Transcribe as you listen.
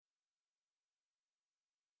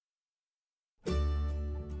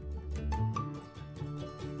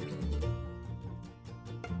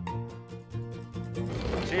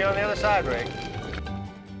See you on the other side, Ray.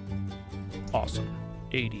 Awesome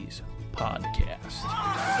 80s podcast.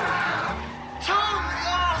 Totally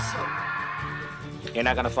awesome! You're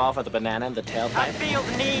not gonna fall for the banana and the tailpipe? I feel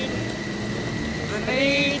the need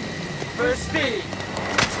for speed.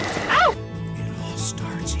 Ow! It all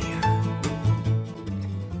starts here.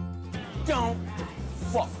 Don't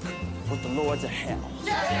fuck with the lords of hell.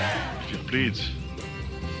 If it bleeds,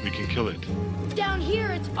 we can kill it. Down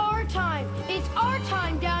here, it's our time. It's our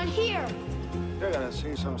time down here. You're gonna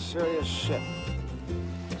see some serious shit.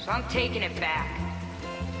 So I'm taking it back.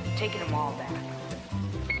 Taking them all back.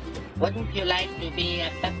 Wouldn't you like to be a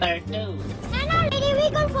pepper too? Anna, Lady, we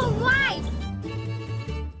go for white.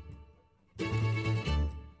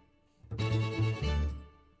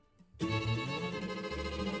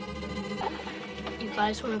 You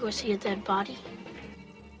guys want to go see a dead body?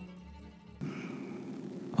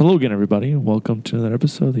 Hello again, everybody, and welcome to another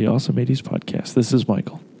episode of the Awesome 80s podcast. This is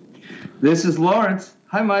Michael. This is Lawrence.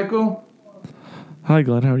 Hi, Michael. Hi,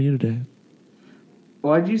 Glenn. How are you today?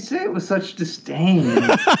 Why'd you say it with such disdain? Another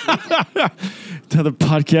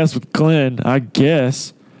podcast with Glenn, I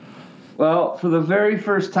guess. Well, for the very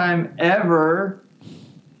first time ever,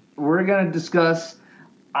 we're going to discuss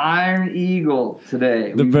Iron Eagle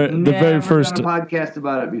today. The very first done a podcast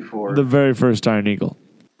about it before. The very first Iron Eagle.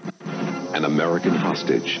 An American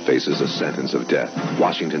hostage faces a sentence of death.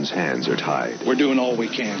 Washington's hands are tied. We're doing all we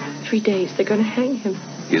can. 3 days, they're going to hang him.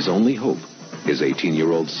 His only hope, his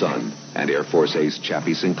 18-year-old son and Air Force ace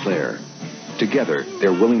Chappie Sinclair. Together,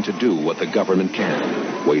 they're willing to do what the government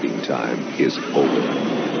can. Waiting time is over.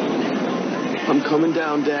 I'm coming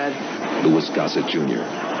down, Dad. Louis Gossett Jr.,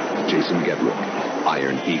 Jason Gedrick,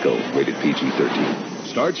 Iron Eagle, rated PG-13.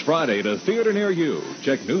 Starts Friday at a theater near you.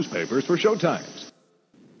 Check newspapers for showtimes.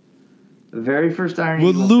 The very first Iron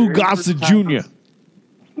With Eagle. Lou Gossett Jr.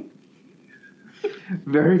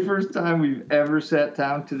 Very first time we've ever sat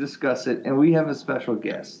down to discuss it, and we have a special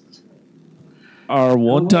guest. Our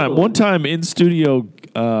one time in studio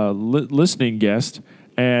listening guest,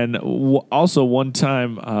 and also one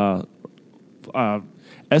time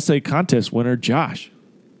essay contest winner, Josh.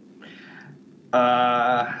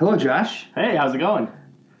 Hello, Josh. Hey, how's it going?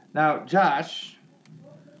 Now, Josh,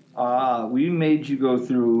 we made you go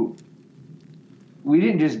through. We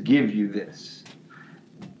didn't just give you this.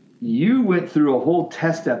 You went through a whole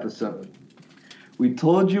test episode. We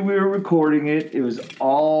told you we were recording it. It was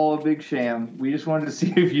all a big sham. We just wanted to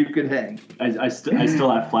see if you could hang. I still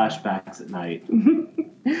have flashbacks at night.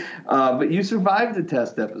 But you survived the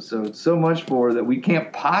test episode, so much for that we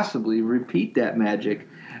can't possibly repeat that magic.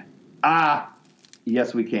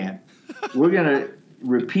 Yes, we can. We're going to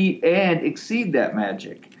repeat and exceed that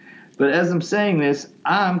magic. But as I'm saying this,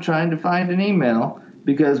 I'm trying to find an email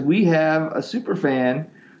because we have a super fan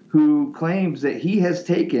who claims that he has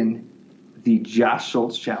taken the Josh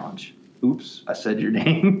Schultz Challenge. Oops, I said your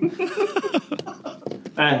name.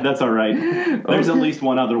 That's all right. There's at least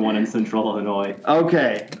one other one in Central Illinois.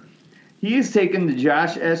 Okay. He has taken the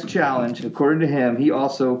Josh S. Challenge. According to him, he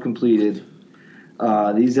also completed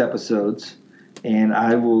these episodes. And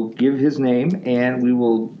I will give his name, and we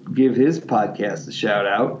will give his podcast a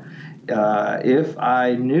shout-out. If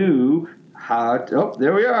I knew how to... Oh,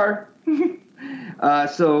 there we are.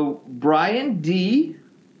 So Brian D.,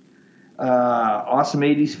 awesome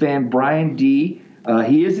 80s fan, Brian D.,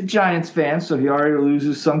 he is a Giants fan, so he already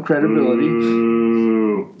loses some credibility.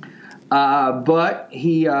 But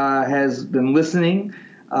he has been listening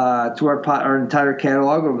to our entire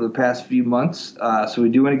catalog over the past few months. So we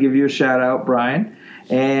do want to give you a shout-out, Brian.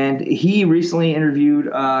 And he recently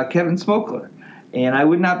interviewed Kevin Smokler. And I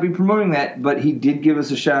would not be promoting that, but he did give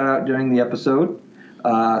us a shout-out during the episode.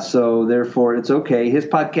 So therefore, it's okay. His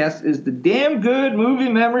podcast is the Damn Good Movie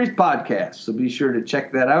Memories Podcast. So be sure to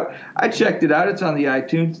check that out. I checked it out. It's on the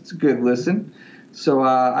iTunes. It's a good listen. So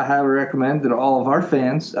I highly recommend that all of our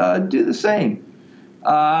fans do the same.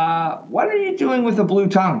 What are you doing with a blue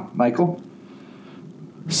tongue, Michael?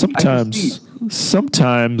 Sometimes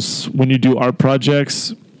when you do art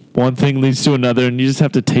projects, one thing leads to another, and you just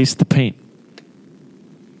have to taste the paint.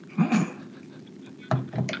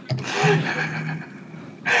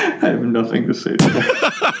 I have nothing to say to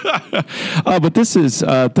that. But this is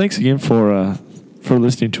thanks again for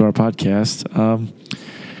listening to our podcast.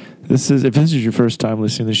 If this is your first time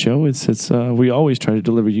listening to the show, it's we always try to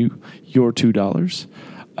deliver you your $2.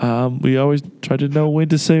 We always try to know when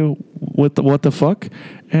to say what the fuck,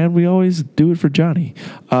 and we always do it for Johnny.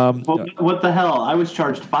 What the hell? I was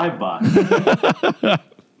charged $5.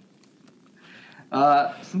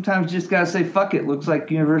 Sometimes you just gotta say fuck it. Looks like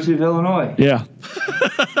University of Illinois. Yeah.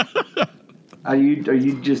 Are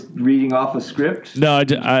you just reading off a script? No,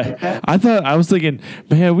 I was thinking,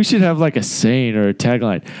 man, we should have like a saying or a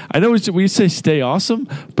tagline. I know we say "Stay awesome,"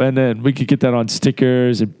 but then we could get that on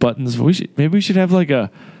stickers and buttons. Maybe we should have like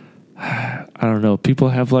a, I don't know. People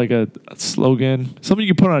have like a slogan, something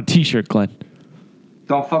you can put on a T-shirt, Glenn.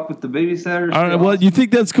 Don't fuck with the babysitter. All right. Well, you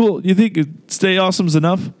think that's cool? You think "Stay awesome's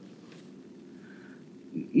enough?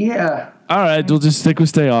 Yeah. All right, we'll just stick with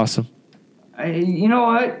 "Stay awesome." You know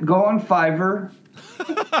what? Go on Fiverr.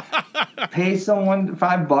 Pay someone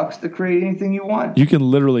 $5 to create anything you want. You can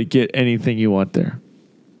literally get anything you want there.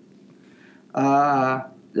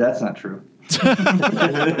 That's not true.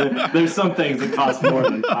 There's some things that cost more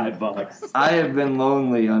than $5. I have been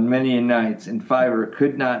lonely on many nights, and Fiverr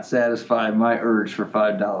could not satisfy my urge for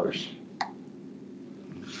 $5.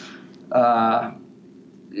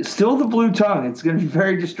 Still the blue tongue. It's going to be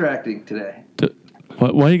very distracting today.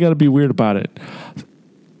 Why you got to be weird about it?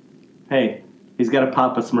 Hey, he's got a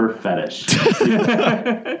Papa Smurf fetish.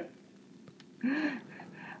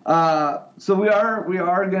 So we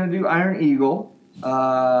are going to do Iron Eagle.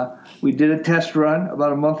 We did a test run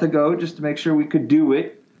about a month ago just to make sure we could do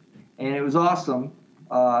it, and it was awesome.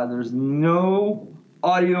 There's no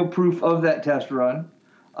audio proof of that test run,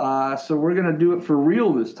 so we're going to do it for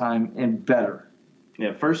real this time and better.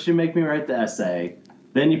 Yeah, first you make me write the essay,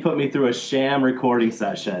 then you put me through a sham recording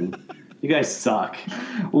session. You guys suck.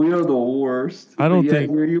 We are the worst. I don't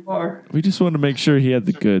think here you are. We just wanted to make sure he had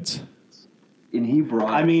the goods. And he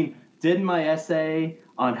brought. I mean, did my essay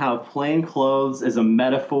on how plain clothes is a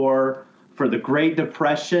metaphor for the Great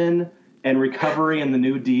Depression and recovery in the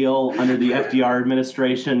New Deal under the FDR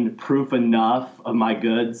administration proof enough of my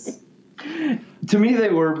goods? To me, they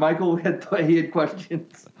were. Michael had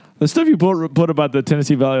questions. The stuff you put about the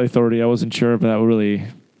Tennessee Valley Authority, I wasn't sure if that really,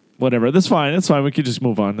 whatever. That's fine. We could just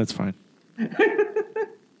move on. That's fine.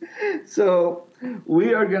 So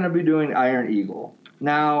we are going to be doing Iron Eagle.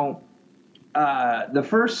 Now, the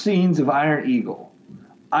first scenes of Iron Eagle,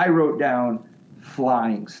 I wrote down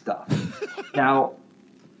flying stuff. Now,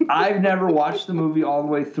 I've never watched the movie all the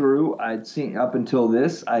way through. I'd seen up until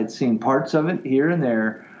this. I'd seen parts of it here and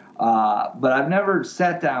there. But I've never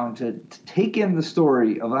sat down to take in the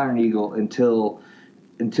story of Iron Eagle until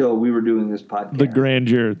we were doing this podcast.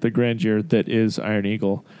 The grandeur that is Iron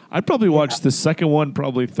Eagle. I'd probably watched the second one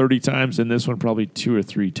probably 30 times and this one probably 2 or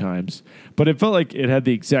 3 times. But it felt like it had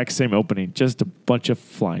the exact same opening, just a bunch of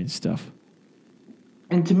flying stuff.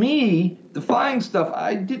 And to me, the flying stuff,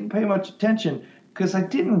 I didn't pay much attention because I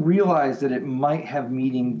didn't realize that it might have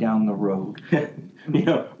meaning down the road.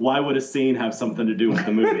 Why would a scene have something to do with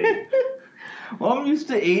the movie? Well, I'm used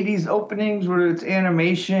to 80s openings where it's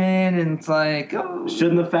animation and it's like, oh.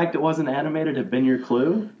 Shouldn't the fact it wasn't animated have been your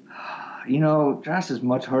clue? Josh is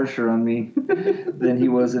much harsher on me than he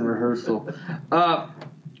was in rehearsal.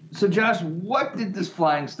 So, Josh, what did this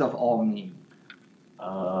flying stuff all mean?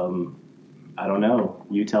 I don't know.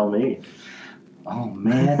 You tell me. Oh,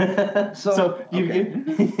 man. So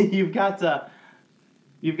you've got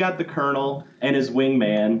the colonel and his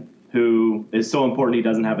wingman, who is so important he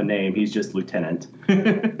doesn't have a name. He's just lieutenant.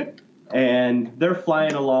 And they're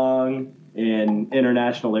flying along in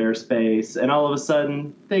international airspace, and all of a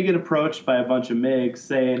sudden they get approached by a bunch of MiGs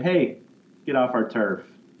saying, "Hey, get off our turf."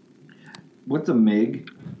 What's a MiG?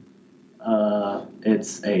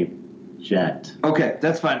 It's a jet. Okay,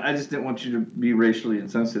 that's fine. I just didn't want you to be racially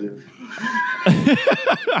insensitive.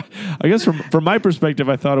 I guess from my perspective,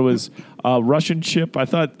 I thought it was a Russian ship. I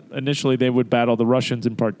thought initially they would battle the Russians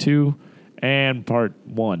in part 2 and part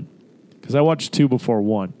 1, because I watched 2 before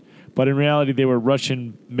 1. But in reality, they were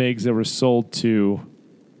Russian MiGs that were sold to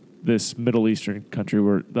this Middle Eastern country,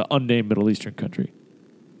 or the unnamed Middle Eastern country.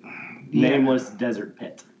 Nameless desert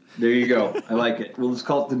pit. There you go. I like it. We'll just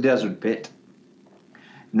call it the desert pit.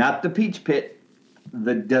 Not the peach pit,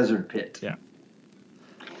 the desert pit. Yeah.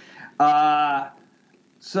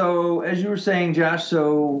 So, as you were saying, Josh,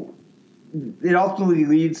 so it ultimately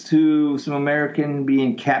leads to some American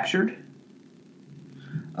being captured.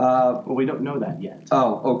 Well, we don't know that yet.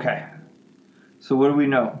 Oh, okay. So what do we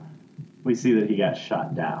know? We see that he got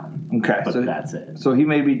shot down. Okay. But that's it. So he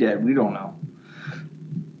may be dead. We don't know.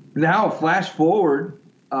 Now, flash forward,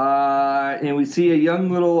 and we see a young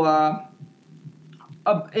little,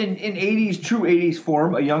 in 80s, true 80s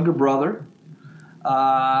form, a younger brother.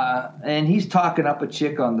 And he's talking up a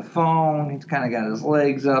chick on the phone. He's kind of got his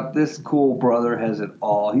legs up. This cool brother has it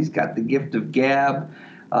all. He's got the gift of gab.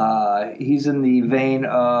 He's in the vein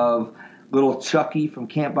of little Chucky from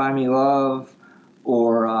Can't Buy Me Love,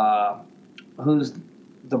 or who's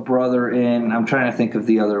the brother in. I'm trying to think of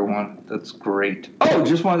the other one. That's great. Oh,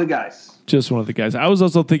 just one of the guys. Just one of the guys. I was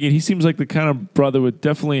also thinking he seems like the kind of brother would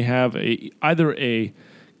definitely have either a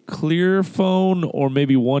clear phone or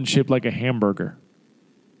maybe one shaped like a hamburger.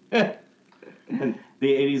 The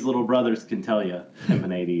 80s little brothers can tell you,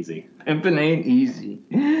 pimpin' ain't easy. Pimpin' ain't easy.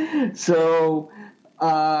 So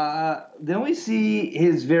then we see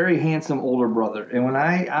his very handsome older brother. And when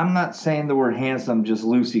I'm not saying the word handsome just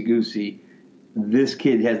loosey-goosey, this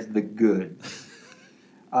kid has the goods.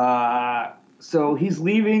 So he's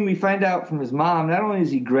leaving. We find out from his mom, not only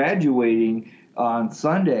is he graduating on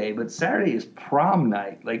Sunday, but Saturday is prom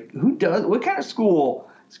night. Like, what kind of school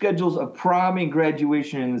schedules a prom and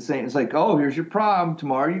graduation in the same? It's like, oh, here's your prom.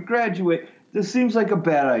 Tomorrow you graduate. This seems like a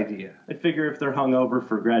bad idea. I figure if they're hungover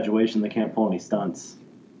for graduation, they can't pull any stunts.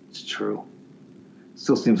 It's true.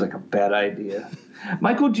 Still seems like a bad idea.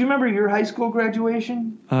 Michael, do you remember your high school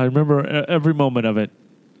graduation? I remember every moment of it.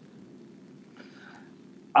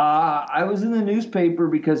 I was in the newspaper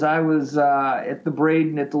because I was at the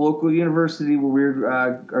Braden at the local university where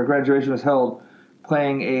our graduation was held,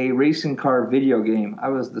 playing a racing car video game. I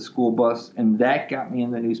was the school bus, and that got me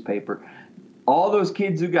in the newspaper. All those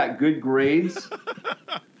kids who got good grades,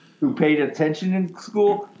 who paid attention in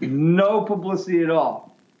school, no publicity at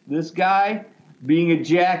all. This guy being a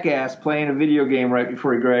jackass playing a video game right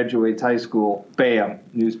before he graduates high school, bam,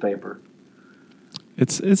 newspaper. It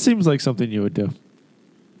seems like something you would do.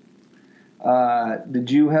 Did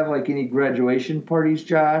you have like any graduation parties,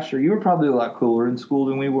 Josh? Or you were probably a lot cooler in school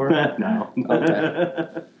than we were? No.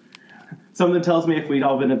 Okay. Something tells me if we'd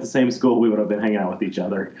all been at the same school, we would have been hanging out with each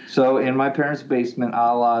other. So in my parents' basement,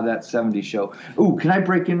 a la that 70s show. Ooh, can I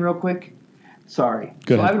break in real quick? Sorry.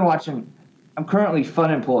 Go ahead. I've been watching, I'm currently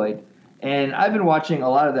fun employed, and I've been watching a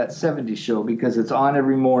lot of that 70s show because it's on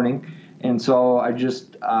every morning, and so I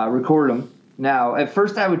just record them. Now, at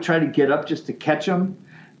first I would try to get up just to catch them,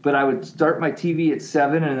 but I would start my TV at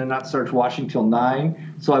 7 and then not start watching till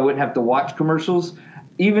 9, so I wouldn't have to watch commercials,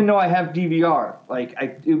 even though I have DVR.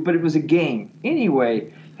 But it was a game.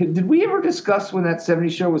 Anyway, did we ever discuss when that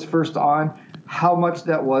 70s show was first on how much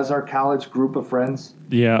that was our college group of friends?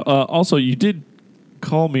 Yeah. Also, you did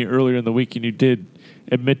call me earlier in the week, and you did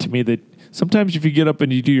admit to me that sometimes if you get up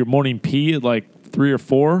and you do your morning pee at like 3 or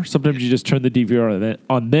 4, sometimes you just turn the DVR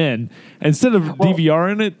on then. Instead of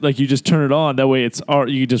DVR in it, like you just turn it on. That way you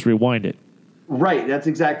can just rewind it. Right, that's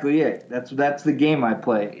exactly it. That's the game I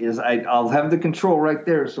play. Is I'll have the control right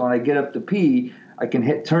there, so when I get up to pee, I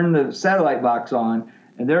can turn the satellite box on,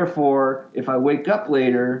 and therefore, if I wake up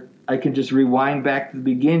later, I can just rewind back to the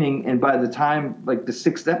beginning, and by the time like the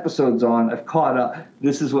 6th episode's on, I've caught up.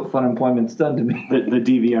 This is what Fun Employment's done to me. The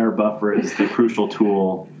DVR buffer is the crucial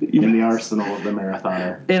tool in the arsenal of the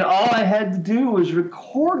marathoner. And all I had to do was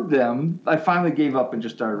record them. I finally gave up and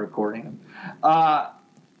just started recording them.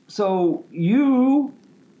 So who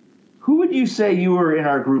would you say you were in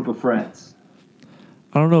our group of friends?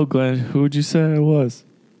 I don't know, Glenn. Who would you say I was?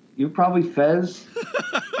 You're probably Fez.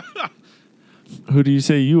 Who do you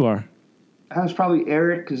say you are? I was probably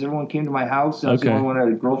Eric because everyone came to my house and I was the only one who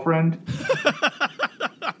had a girlfriend.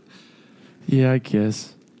 Yeah, I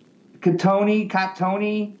guess.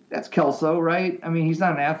 Katoni, that's Kelso, right? I mean, he's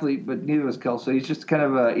not an athlete, but neither was Kelso. He's just kind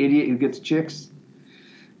of an idiot who gets chicks.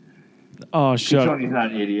 Oh, shut up. Katoni's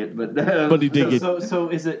not an idiot, but he did get... So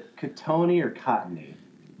is it Katoni or Cottony?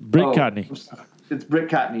 Britt Cottony. It's Britt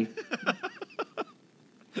Cottony.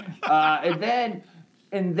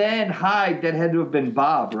 And then Hyde, that had to have been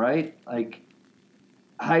Bob, right? Like,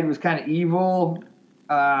 Hyde was kind of evil,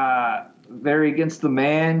 very against the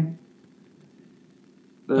man.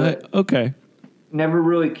 Okay. Never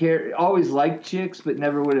really cared. Always liked chicks, but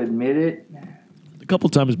never would admit it. A couple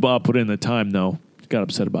times Bob put in the time, though. Got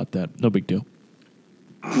upset about that. No big deal.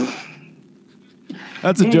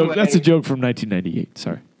 That's a joke. That's a joke from 1998.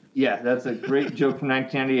 Sorry. Yeah, that's a great joke from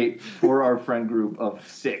 1998 for our friend group of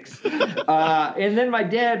 6. And then my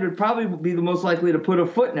dad would probably be the most likely to put a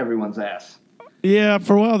foot in everyone's ass. Yeah,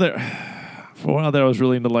 for a while there, I was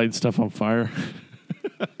really into lighting stuff on fire.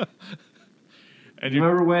 And you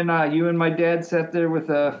remember when you and my dad sat there with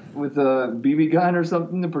a BB gun or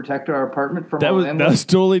something to protect our apartment from that was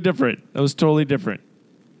totally different. That's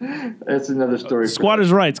another story.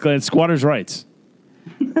 Squatters' rights, Glenn. Squatters' rights.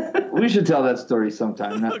 We should tell that story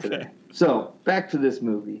sometime, not today. So back to this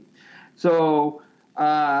movie. So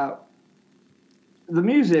the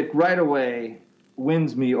music right away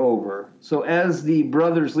wins me over. So as the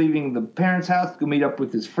brother's leaving the parents' house to go meet up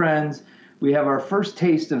with his friends, we have our first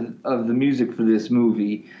taste of the music for this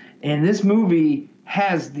movie. And this movie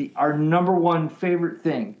has our number one favorite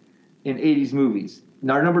thing in 80s movies.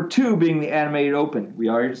 Now, number 2 being the animated open. We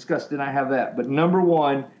already discussed it, and I have that. But number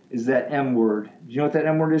 1 is that M word. Do you know what that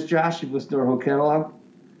M word is, Josh? You've listened to our whole catalog?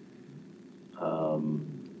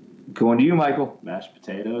 Going to you, Michael. Mashed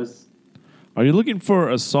potatoes. Are you looking for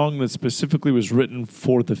a song that specifically was written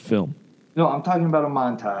for the film? No, I'm talking about a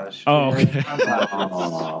montage. Oh, okay.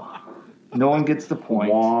 Montage. No one gets the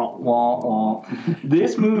point. Wah, wah, wah.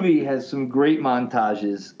 This movie has some great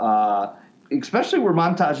montages, especially where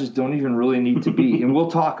montages don't even really need to be. And we'll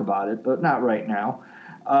talk about it, but not right now.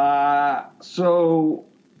 So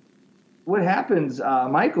what happens,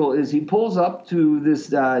 Michael, is he pulls up to this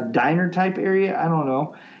diner type area, I don't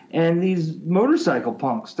know, and these motorcycle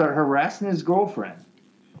punks start harassing his girlfriend.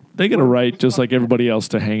 They get a right, just like everybody else,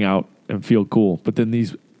 to hang out and feel cool. But then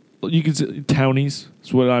these, you can say, townies,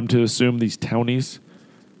 is what I'm to assume, these townies,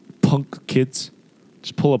 punk kids,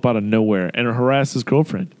 just pull up out of nowhere and harass his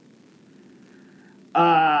girlfriend.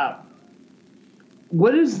 What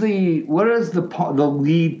is the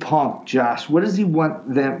lead punk, Josh? What does he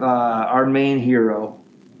want them, our main hero?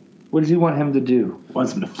 What does he want him to do?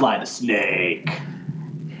 Wants him to fly the snake.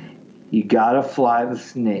 You gotta fly the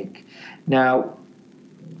snake. Now,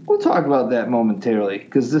 we'll talk about that momentarily,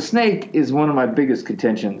 because the snake is one of my biggest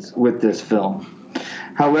contentions with this film.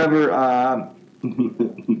 However,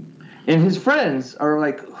 and his friends are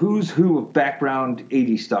like who's who of background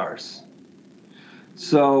 80 stars.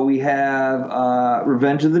 So we have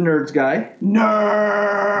Revenge of the Nerds guy.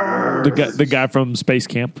 Nerds! The guy from Space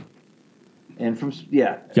Camp. And from,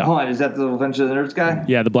 yeah. Hold on, is that the Revenge of the Nerds guy?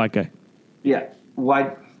 Yeah, the black guy. Yeah.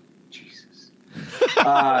 Why? Jesus.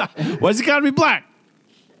 Why's he gotta be black?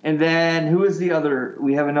 And then who is the other?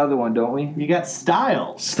 We have another one, don't we? You got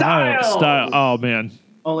Styles. Style. Oh, man.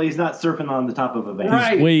 Only he's not surfing on the top of a van.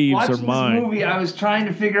 Right. His waves Watching are mine. This movie, I was trying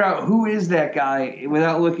to figure out who is that guy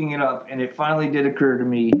without looking it up, and it finally did occur to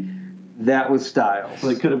me that was Styles. So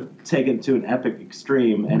they could have taken it to an epic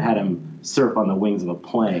extreme and had him surf on the wings of a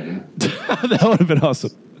plane. That would have been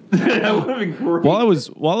awesome. That would have been great. While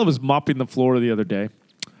I was mopping the floor the other day,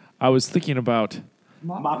 I was thinking about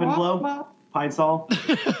Mop and blow? Pine Sol?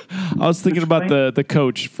 I was thinking about the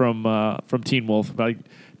coach from Teen Wolf. About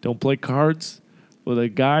don't play cards with a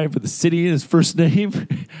guy with a city in his first name,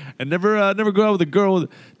 and never go out with a girl with a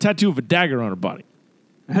tattoo of a dagger on her body.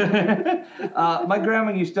 My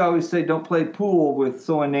grandma used to always say, "Don't play pool with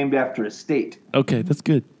someone named after a state." Okay, that's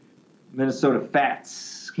good. Minnesota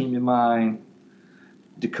Fats came to mind.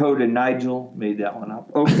 Dakota Nigel made that one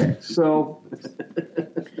up. Okay, so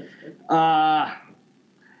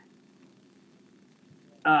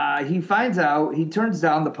he finds out, he turns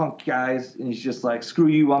down the punk guys, and he's just like, "Screw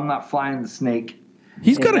you, I'm not flying the snake."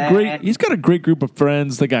 He's got a great group of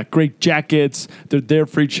friends. They got great jackets. They're there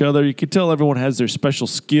for each other. You can tell everyone has their special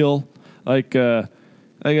skill, like a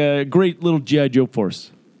great little G.I. Joe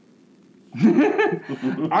force.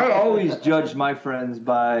 I always judge my friends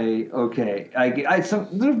by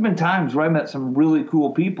there's been times where I met some really cool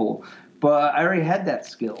people, but I already had that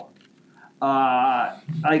skill.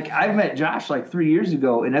 I met Josh like 3 years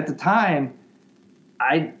ago, and at the time,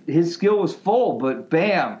 his skill was full, but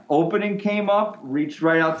bam, opening came up, reached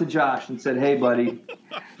right out to Josh and said, "Hey, buddy,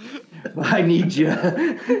 I need you.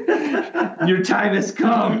 Your time has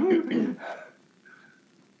come."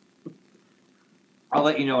 I'll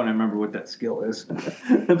let you know when I remember what that skill is.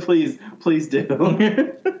 Please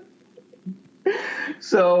do.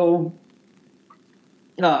 So,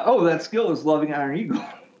 that skill is loving Iron Eagle.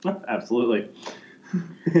 Absolutely.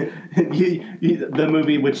 The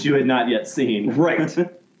movie which you had not yet seen. Right.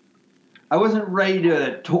 I wasn't ready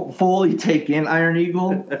to fully take in Iron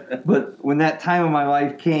Eagle, but when that time of my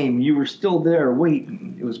life came, you were still there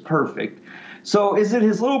waiting. It was perfect. So is it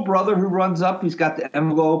his little brother who runs up? He's got the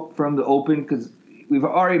envelope from the open, because we've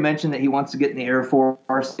already mentioned that he wants to get in the Air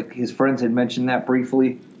Force. His friends had mentioned that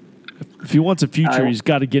briefly. If he wants a future, he's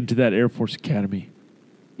got to get into that Air Force Academy.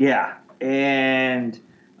 Yeah, and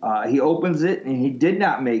he opens it, and he did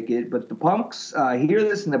not make it. But the punks hear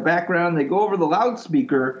this in the background. They go over the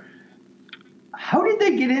loudspeaker. How did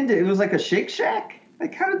they get into it? It was like a Shake Shack?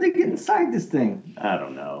 Like, how did they get inside this thing? I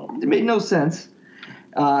don't know. It made no sense.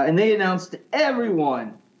 And they announced to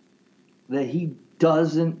everyone that he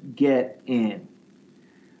doesn't get in.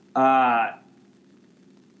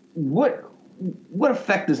 What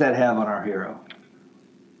effect does that have on our hero?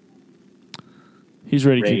 He's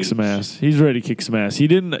ready to kick some ass. He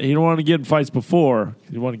didn't want to get in fights before. He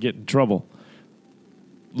didn't want to get in trouble.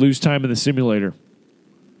 Lose time in the simulator.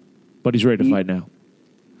 But he's ready to fight now.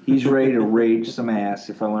 He's ready to rage some ass,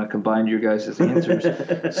 if I want to combine your guys'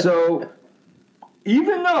 answers. So,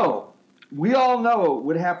 even though we all know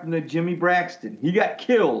what happened to Jimmy Braxton, he got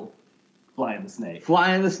killed Flying the snake.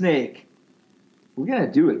 Flying the snake. We're going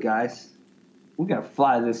to do it, guys. We're going to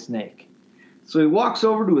fly this snake. So he walks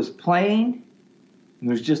over to his plane, and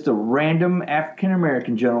there's just a random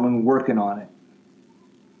African-American gentleman working on it.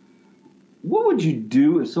 What would you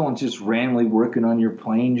do if someone's just randomly working on your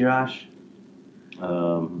plane, Josh?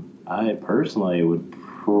 I personally would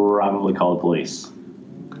probably call the police.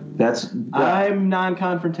 I'm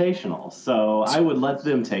non-confrontational, so I would let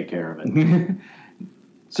them take care of it.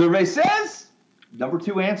 Survey says number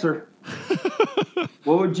 2 answer.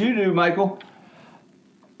 What would you do, Michael?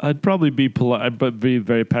 I'd probably be polite, but be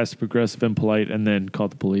very passive aggressive and polite, and then call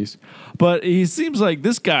the police. But he seems like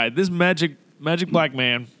this guy, this magic black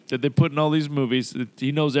man that they put in all these movies.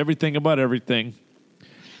 He knows everything about everything.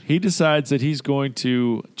 He decides that he's going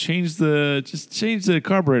to change the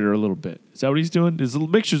carburetor a little bit. Is that what he's doing? His little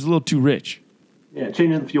mixture's a little too rich. Yeah,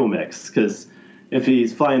 changing the fuel mix, because if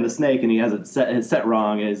he's flying the snake and he has it set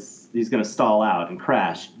wrong, he's going to stall out and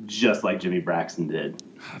crash just like Jimmy Braxton did.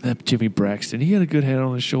 That Jimmy Braxton, he had a good head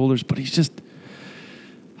on his shoulders, but he's just...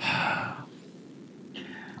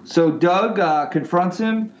 So Doug confronts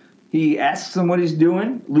him. He asks him what he's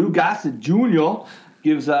doing. Lou Gossett Jr.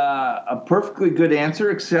 gives a perfectly good answer,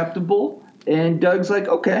 acceptable. And Doug's like,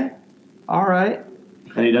 okay, all right.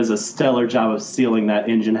 And he does a stellar job of sealing that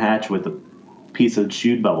engine hatch with a piece of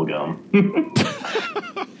chewed bubble gum.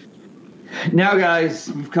 Now,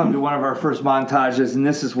 guys, we've come to one of our first montages, and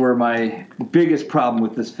this is where my biggest problem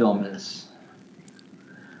with this film is.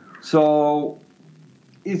 So,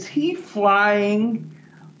 is he flying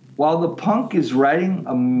while the punk is riding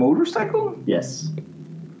a motorcycle? Yes.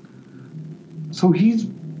 So he's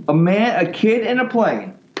a kid in a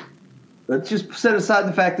plane. Let's just set aside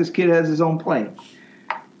the fact this kid has his own plane.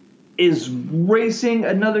 Is racing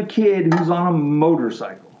another kid who's on a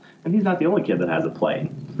motorcycle. And he's not the only kid that has a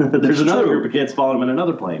plane. There's another group of kids following him in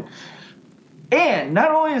another plane. And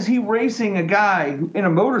not only is he racing a guy in a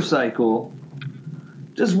motorcycle,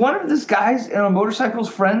 does one of this guy's in a motorcycle's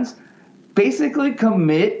friends basically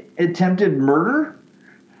commit attempted murder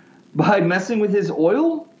by messing with his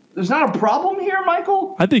oil? There's not a problem here,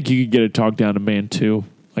 Michael? I think you could get a talk down to Man 2,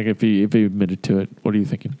 like if he admitted to it. What are you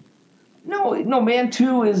thinking? No, Man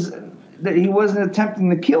 2 is that he wasn't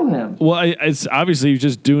attempting to kill him. Well, it's obviously he was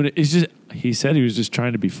just doing it. He said he was just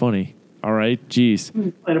trying to be funny. All right, jeez.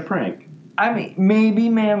 Played a prank. I mean, maybe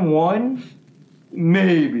Man 1,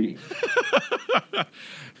 maybe.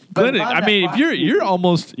 But I mean, if you're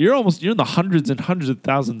in the hundreds and hundreds of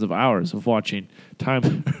thousands of hours of watching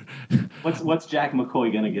time. What's Jack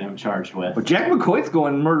McCoy gonna get him charged with? Well, Jack McCoy's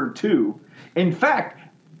going murder 2. In fact,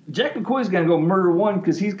 Jack McCoy's going to go murder 1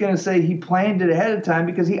 because he's going to say he planned it ahead of time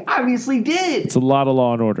because he obviously did. It's a lot of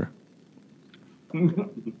Law and Order.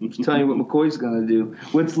 I'm just telling you what McCoy's going to do.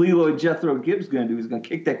 What's Leroy Jethro Gibbs going to do? He's going to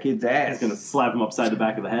kick that kid's ass. He's going to slap him upside the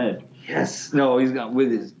back of the head. Yes. No, he's going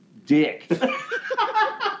with his dick.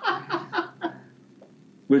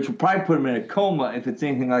 Which will probably put him in a coma if it's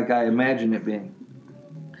anything like I imagine it being.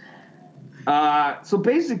 So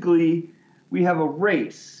basically, we have a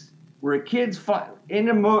race where a kid's in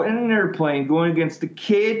an airplane going against a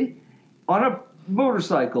kid on a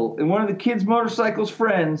motorcycle, and one of the kid's motorcycle's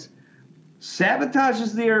friends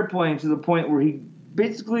sabotages the airplane to the point where he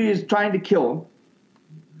basically is trying to kill him.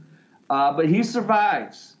 But he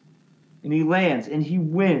survives, and he lands, and he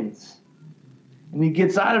wins. And he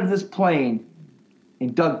gets out of this plane,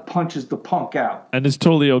 and Doug punches the punk out. And it's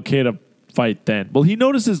totally okay to fight then. Well, he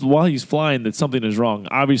notices while he's flying that something is wrong.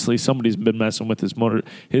 Obviously, somebody's been messing with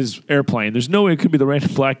his airplane. There's no way it could be the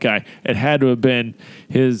random black guy. It had to have been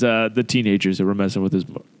the teenagers that were messing with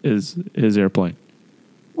his airplane.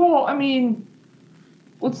 Well, I mean,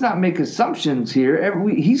 let's not make assumptions here.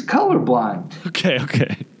 He's colorblind.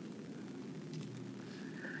 Okay.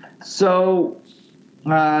 So,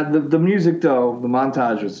 the music, though, the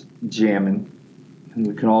montage was jamming. And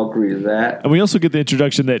we can all agree to that. And we also get the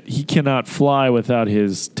introduction that he cannot fly without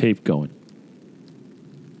his tape going.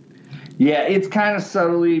 Yeah, it's kind of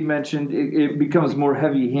subtly mentioned. It becomes more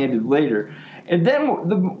heavy-handed later. And then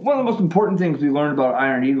one of the most important things we learned about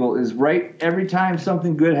Iron Eagle is every time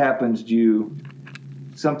something good happens to you,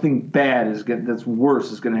 something bad that's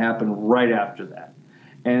worse is going to happen right after that.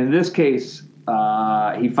 And in this case,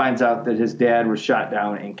 he finds out that his dad was shot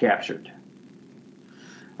down and captured.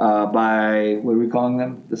 By, what are we calling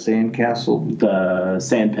them? The sand castle? The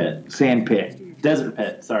sand pit. Sand pit. Desert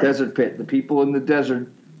pit, sorry. Desert pit. The people in the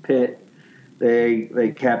desert pit,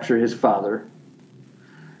 they capture his father.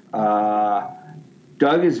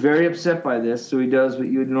 Doug is very upset by this, so he does what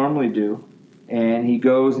you would normally do. And he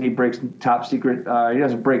goes and he breaks top secret. He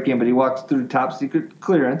doesn't break in, but he walks through top secret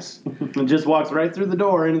clearance. And just walks right through the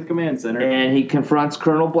door into the command center. And he confronts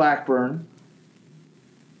Colonel Blackburn.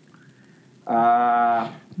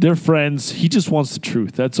 They're friends. He just wants the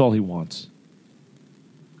truth. That's all he wants.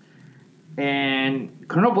 And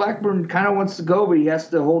Colonel Blackburn kind of wants to go, but he has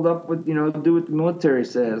to hold up with, do what the military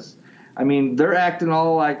says. I mean, they're acting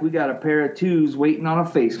all like we got a pair of twos waiting on a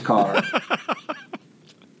face card.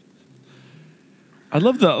 I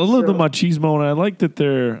love the machismo, and I like that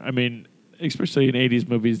especially in 80s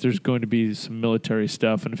movies, there's going to be some military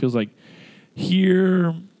stuff, and it feels like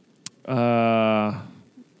here, War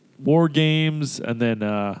Games, and then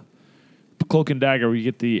Cloak and Dagger, we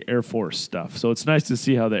get the Air Force stuff. So it's nice to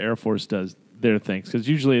see how the Air Force does their things, because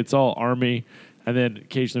usually it's all Army, and then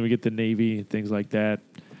occasionally we get the Navy and things like that.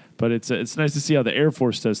 But it's nice to see how the Air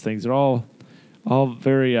Force does things. They're all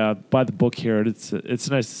very by the book here. It's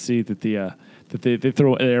nice to see that they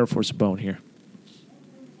throw the Air Force a bone here.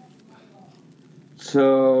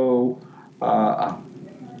 So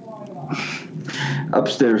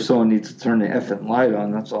upstairs, someone needs to turn the effing light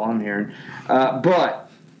on. That's all I'm hearing.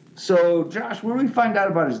 So Josh, where do we find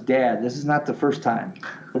out about his dad? This is not the first time.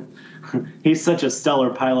 He's such a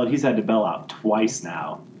stellar pilot. He's had to bail out twice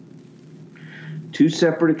now. 2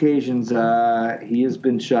 separate occasions, he has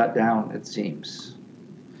been shot down, it seems.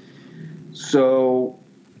 So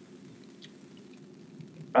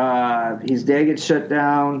his dad gets shut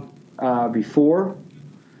down before,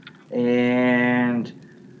 and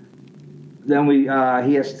then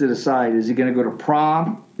he has to decide, is he going to go to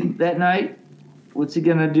prom that night? What's he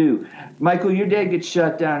going to do? Michael, your dad gets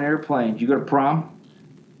shut down airplane. Do you go to prom?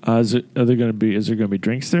 Is there going to be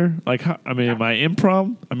drinks there? Am I in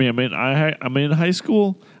prom? I'm in high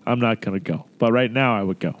school. I'm not going to go. But right now, I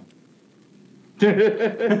would go. You're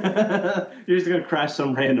just going to crash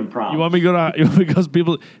some random prom. You want me to go to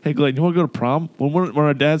people? Hey, Glenn, you want to go to prom? When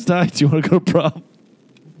our dads died, do you want to go to prom?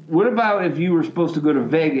 What about if you were supposed to go to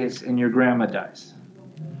Vegas and your grandma dies?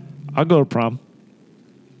 I'll go to prom.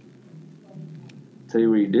 Tell you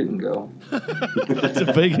where you didn't go. That's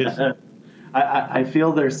in Vegas. I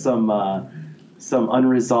feel there's some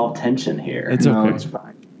unresolved tension here. It's okay. No, it's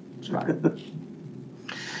fine. It's fine.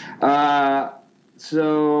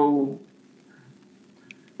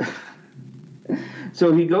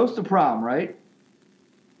 So he goes to prom, right?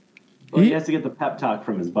 Well, he has to get the pep talk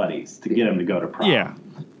from his buddies to get him to go to prom. Yeah.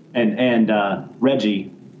 And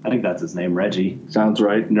Reggie, I think that's his name, Reggie. Sounds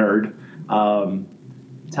right. Nerd.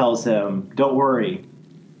 Tells him, "Don't worry,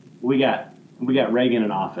 we got Reagan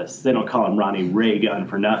in office. They don't call him Ronnie Reagan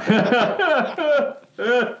for nothing."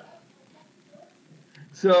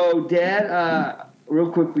 So Dad, real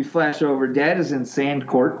quick, we flash over. Dad is in Sand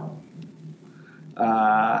Court.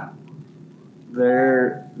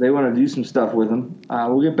 They want to do some stuff with him.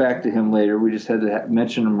 We'll get back to him later. We just had to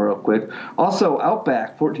mention him real quick. Also,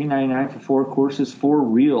 Outback, $14.99 for 4 courses for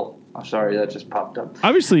real. I'm sorry, that just popped up.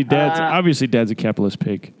 Obviously, Dad's a capitalist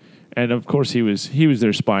pig, and of course he was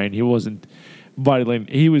there spying. He wasn't violating.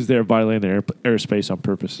 He was there violating their airspace on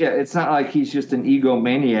purpose. Yeah, it's not like he's just an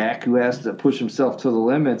egomaniac who has to push himself to the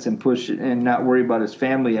limits and push it and not worry about his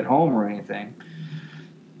family at home or anything.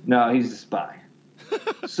 No, he's a spy.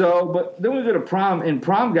 But then we go to prom, and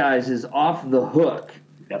Prom Guys is off the hook.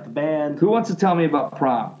 Got the band. Who wants to tell me about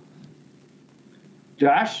prom?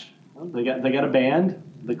 Josh? Well, they got a band,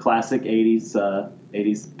 the classic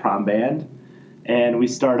 80s prom band. And we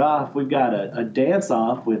start off, we've got a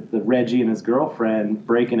dance-off with the Reggie and his girlfriend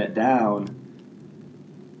breaking it down.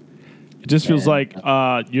 It just feels like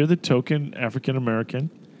you're the token African-American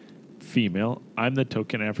female. I'm the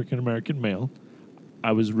token African-American male.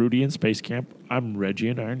 I was Rudy in Space Camp. I'm Reggie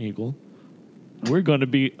in Iron Eagle. We're going to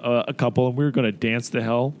be a couple, and we're going to dance the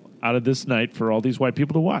hell out of this night for all these white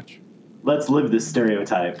people to watch. Let's live this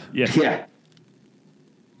stereotype. Yes. Yeah.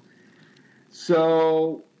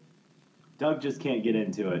 So Doug just can't get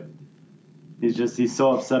into it. He's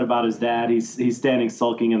so upset about his dad. He's standing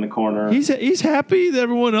sulking in the corner. He's happy that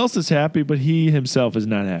everyone else is happy, but he himself is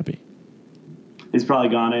not happy. He's probably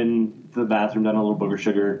gone in to the bathroom, done a little booger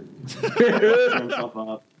sugar, cheer himself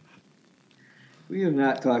up. We have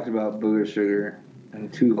not talked about booger sugar in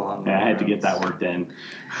too long. Yeah, I had to get that worked in.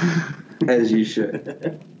 As you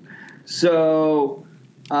should. So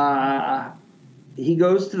he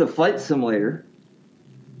goes to the flight simulator.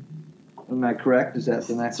 Am I correct? Is that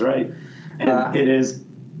the next? That's right. And it is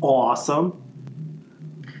awesome.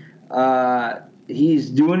 He's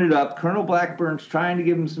doing it up. Colonel Blackburn's trying to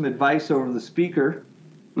give him some advice over the speaker.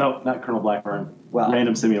 No, not Colonel Blackburn. Well,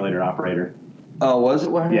 random simulator operator. Oh, was it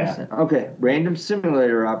 100%? Yeah. Okay. Random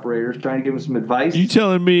simulator operators trying to give him some advice. You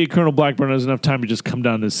telling me Colonel Blackburn doesn't have time to just come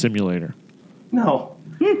down to the simulator? No.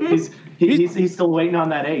 He's still waiting on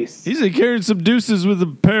that ace. He's carrying some deuces with a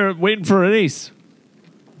pair, waiting for an ace.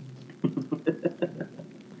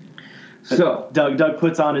 So Doug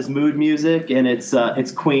puts on his mood music, and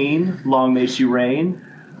it's Queen, Long May She Reign.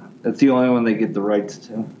 That's the only one they get the rights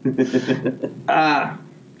to.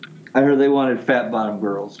 I heard they wanted Fat Bottom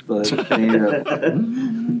Girls, but they ended up.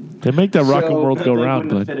 They make that rock and world go They round,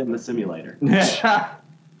 wouldn't but fit in the simulator.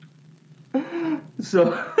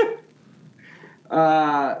 So,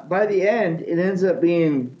 by the end, it ends up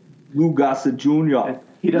being Lou Gossett Jr.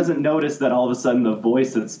 He doesn't notice that all of a sudden the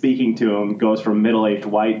voice that's speaking to him goes from middle-aged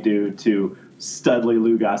white dude to Studley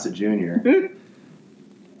Lou Gossett Jr.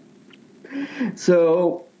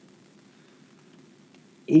 So,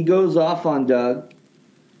 he goes off on Doug.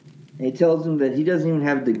 And he tells him that he doesn't even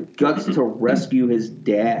have the guts to rescue his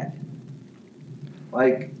dad.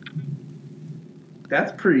 Like,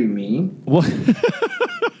 that's pretty mean.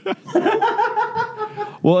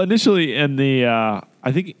 Well, initially in the, I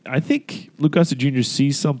think Lou Gossett Jr.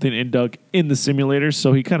 sees something in Doug in the simulator,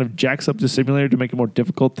 so he kind of jacks up the simulator to make it more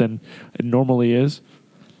difficult than it normally is.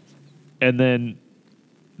 And then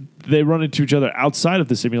they run into each other outside of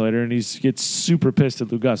the simulator, and he gets super pissed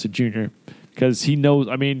at Lou Gossett Jr. because he knows,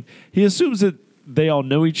 I mean, he assumes that they all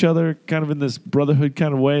know each other kind of in this brotherhood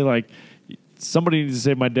kind of way. Like, somebody needs to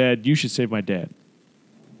save my dad. You should save my dad.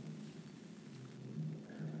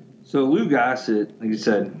 So Lou Gossett, like you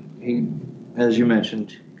said, he, as you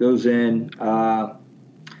mentioned, goes in.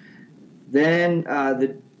 Then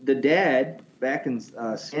the dad back in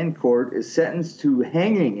Sandcourt is sentenced to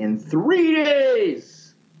hanging in 3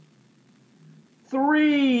 days.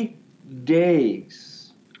 3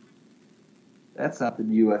 days. That's not the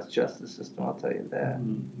U.S. justice system, I'll tell you that.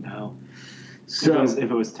 No. So if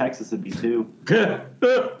it was Texas, it'd be 2.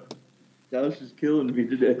 Dallas is killing me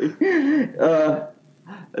today.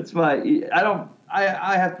 That's my.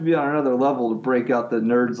 I have to be on another level to break out the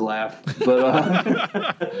nerds laugh. But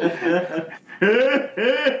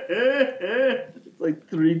it's like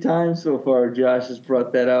 3 times so far. Josh has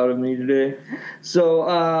brought that out of me today.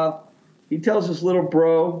 So he tells his little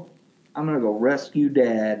bro, "I'm gonna go rescue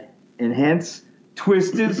Dad," and hence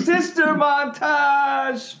Twisted Sister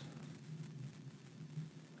montage.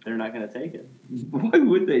 They're not gonna take it. Why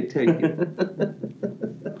would they take it?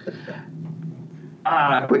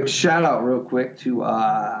 Quick shout out real quick to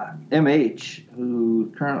MH,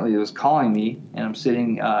 who currently is calling me, and I'm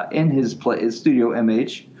sitting in his studio,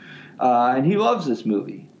 MH, and he loves this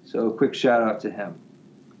movie. So quick shout out to him.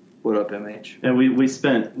 What up, MH? And we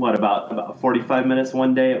spent about 45 minutes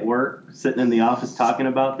one day at work sitting in the office talking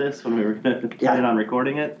about this when we were planning on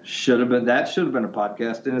recording it. Should have been a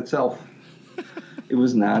podcast in itself. It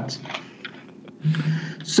was not.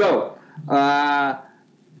 So,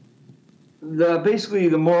 basically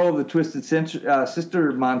the moral of the Twisted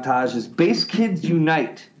Sister montage is base kids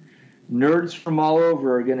unite. Nerds from all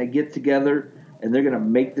over are going to get together and they're going to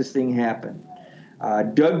make this thing happen.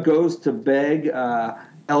 Doug goes to beg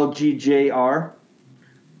LGJR,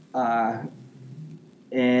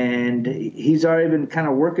 and he's already been kind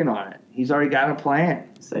of working on it. He's already got a plan.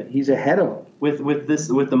 He's ahead of him. With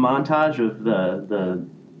the montage of the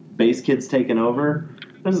base kids taking over,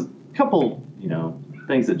 there's a couple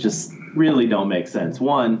things that just really don't make sense.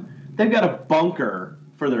 One, they've got a bunker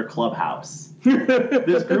for their clubhouse.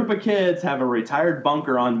 This group of kids have a retired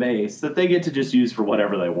bunker on base that they get to just use for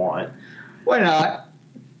whatever they want. Why not?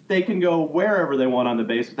 They can go wherever they want on the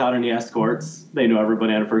base without any escorts. They know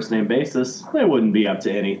everybody on a first-name basis. They wouldn't be up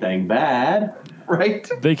to anything bad, right?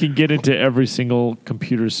 They can get into every single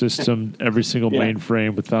computer system, every single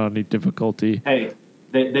mainframe without any difficulty. Hey,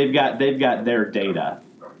 they've got their data.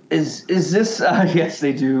 Is this? Yes,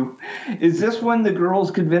 they do. Is this when the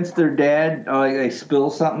girls convince their dad they spill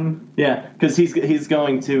something? Yeah, because he's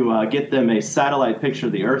going to get them a satellite picture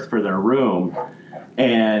of the Earth for their room,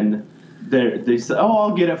 and they say, "Oh,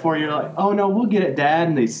 I'll get it for you." You're like, "Oh no, we'll get it, Dad."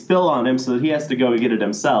 And they spill on him, so he has to go get it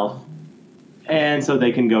himself, and so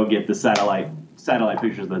they can go get the satellite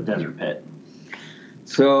pictures of the desert pit.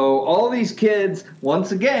 So all these kids,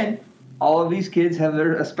 once again, all of these kids have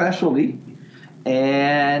a specialty.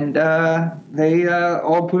 And they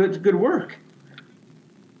all put it to good work.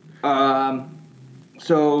 So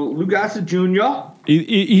Lou Gossett Jr. He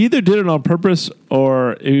either did it on purpose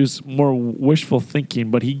or it was more wishful thinking.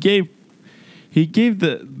 But he gave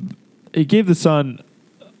the son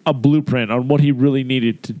a blueprint on what he really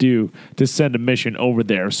needed to do to send a mission over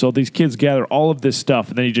there. So these kids gather all of this stuff,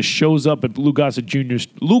 and then he just shows up at Lou Gossett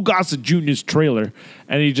Jr.'s trailer,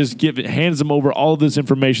 and he just hands them over all of this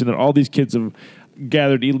information that all these kids have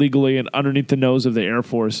gathered illegally and underneath the nose of the Air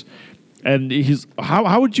Force. And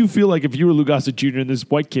how would you feel like if you were Lou Gossett Jr. and this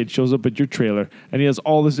white kid shows up at your trailer and he has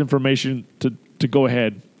all this information to go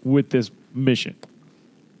ahead with this mission?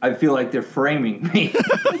 I feel like they're framing me.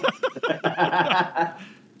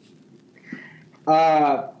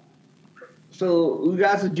 So Lou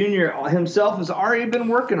Gossett Jr. himself has already been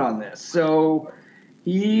working on this. So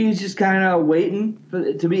he's just kind of waiting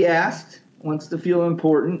to be asked, wants to feel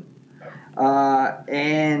important.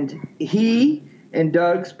 And he and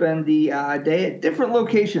Doug spend the day at different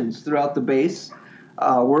locations throughout the base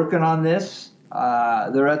working on this.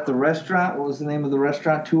 They're at the restaurant. What was the name of the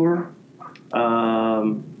restaurant tour?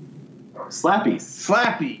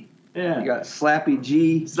 Slappy. Yeah. You got Slappy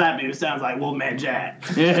G. Slappy, who sounds like Wolfman Jack.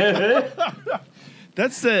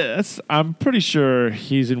 That's. I'm pretty sure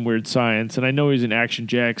he's in Weird Science, and I know he's in Action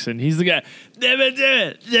Jackson. He's the guy.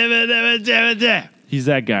 He's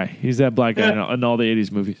that guy. He's that black guy in all the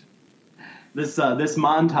 80s movies. This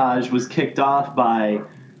montage was kicked off by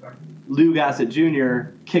Lou Gossett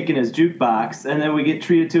Jr. kicking his jukebox, and then we get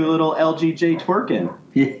treated to a little LGJ twerking.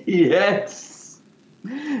 Yes.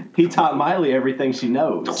 He taught Miley everything she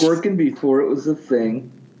knows. Twerking before it was a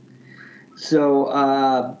thing.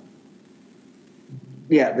 So,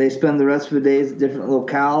 they spend the rest of the days at different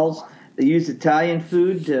locales. They use Italian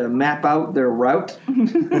food to map out their route. You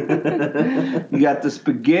got the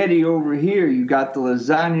spaghetti over here. You got the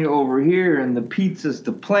lasagna over here. And the pizza's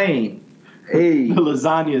the plane. Hey. The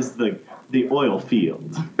lasagna's the oil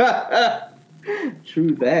field.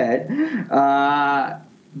 True that.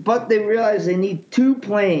 But they realize they need 2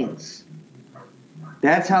 planes.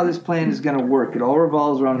 That's how this plan is going to work. It all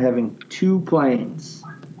revolves around having 2 planes.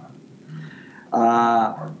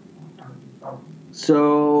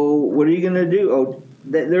 So what are you going to do? Oh,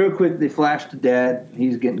 real quick, they flash to Dad.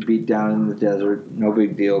 He's getting beat down in the desert. No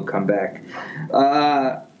big deal. Come back.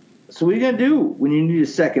 So what are you going to do when you need a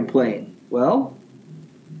second plane? Well,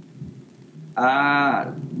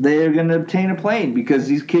 they're going to obtain a plane because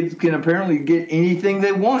these kids can apparently get anything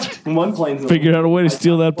they want. One plane's figured out a way to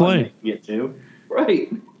steal that plane. Get to.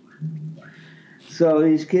 Right. So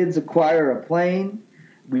these kids acquire a plane.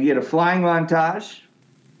 We get a flying montage.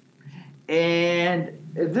 And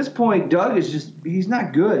at this point, Doug he's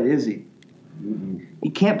not good, is he? Mm-mm. He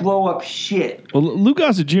can't blow up shit. Well, Lou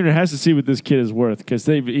Gossett Jr. has to see what this kid is worth because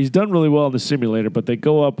he's done really well in the simulator, but they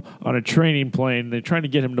go up on a training plane. They're trying to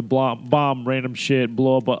get him to bomb random shit,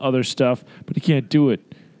 blow up other stuff, but he can't do it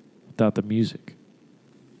without the music.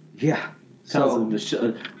 Yeah.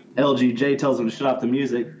 LGJ tells him to shut off the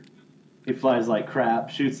music. He flies like crap,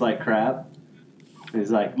 shoots like crap. And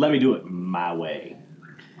he's like, let me do it my way.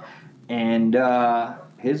 And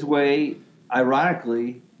his way,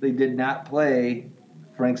 ironically, they did not play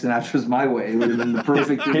Frank Sinatra's My Way. It would have been the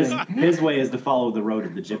perfect thing. His way is to follow the road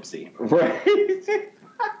of the gypsy. Right.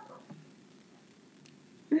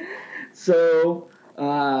 So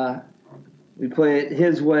we play it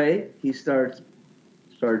his way. He starts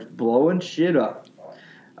blowing shit up.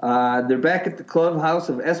 They're back at the clubhouse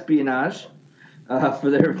of espionage for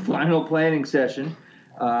their final planning session.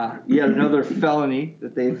 Yet another felony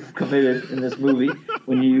that they've committed in this movie.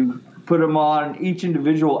 When you put them on each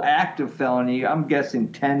individual act of felony, I'm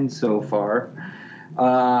guessing 10 so far.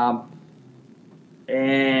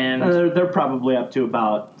 And they're probably up to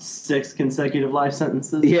about 6 consecutive life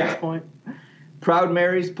sentences at this point. Proud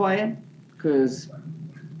Mary's playing because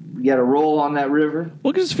you got to roll on that river.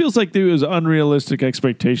 Well, it just feels like there was unrealistic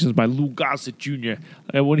expectations by Lou Gossett Jr.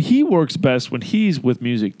 And when he works best, when he's with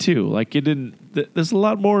music too. Like it didn't. There's a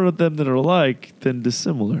lot more of them that are alike than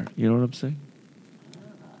dissimilar. You know what I'm saying?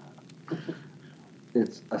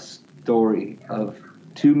 It's a story of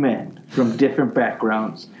 2 men from different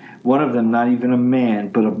backgrounds. One of them not even a man,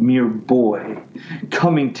 but a mere boy,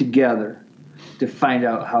 coming together to find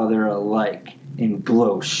out how they're alike and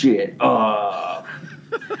blow shit up.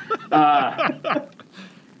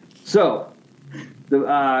 So,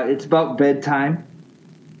 it's about bedtime,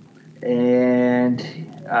 and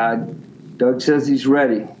Doug says he's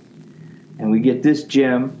ready, and we get this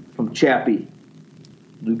gem from Chappie,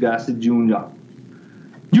 Lou Gossett Jr.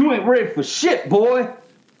 You ain't ready for shit, boy.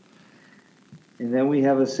 And then we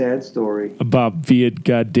have a sad story about Viet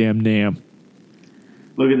goddamn Nam.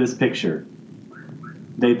 Look at this picture.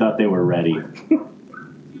 They thought they were ready.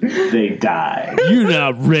 They died. You're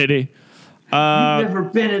not ready. You've never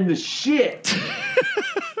been in the shit.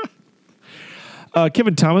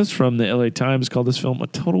 Kevin Thomas from the LA Times called this film a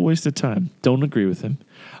total waste of time. Don't agree with him.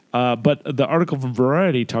 But the article from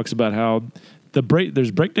Variety talks about how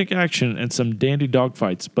there's breakneck action and some dandy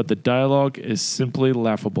dogfights, but the dialogue is simply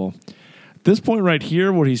laughable. This point right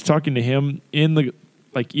here, where he's talking to him in the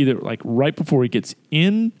either right before he gets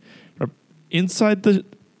in or inside the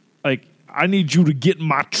I need you to get in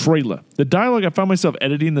my trailer. The dialogue, I found myself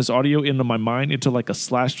editing this audio into my mind into like a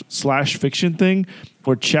slash fiction thing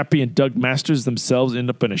where Chappie and Doug Masters themselves end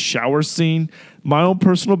up in a shower scene. My own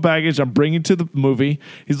personal baggage I'm bringing to the movie.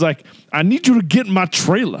 He's like, I need you to get in my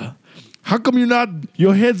trailer. How come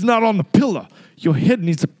your head's not on the pillow? Your head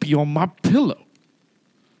needs to be on my pillow.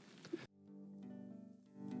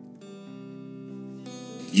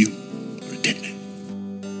 You are a dead man.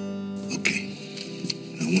 Okay.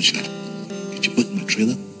 I want you to get your butt in my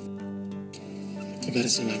trailer. I gotta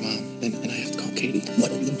see my mom, and I have to call Katie. What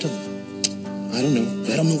are you gonna tell her? I don't know.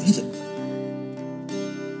 I don't know either.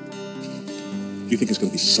 You think it's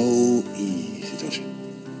gonna be so easy, don't you?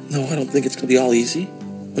 No, I don't think it's gonna be all easy.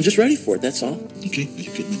 I'm just ready for it, that's all. Okay, now you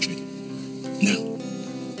get in my trailer. Now.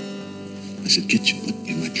 I said get your butt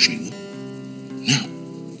in my trailer. Now.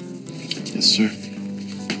 Yes, sir.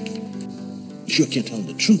 You sure can't tell him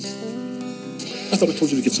the truth? I thought I told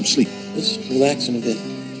you to get some sleep. Just relaxing a bit.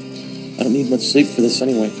 I don't need much sleep for this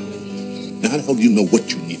anyway. Now, how the hell do you know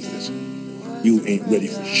what you need for this? You ain't ready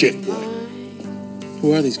for shit, boy.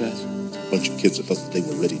 Who are these guys? A bunch of kids that thought that they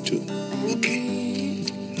were ready too. Okay.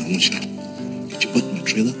 Now, I want you to get your butt in my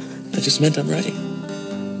trailer. I just meant I'm ready.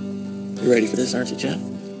 You're ready for this, aren't you, Chap?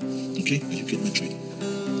 Okay, now you get in my trailer.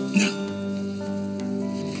 Now.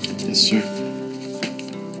 Yes, sir.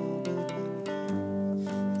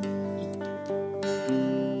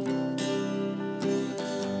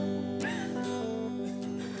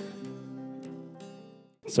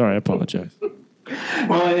 Sorry, I apologize.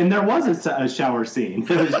 Well, and there was a shower scene.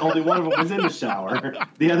 There was only one of them was in the shower.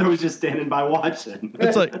 The other was just standing by watching.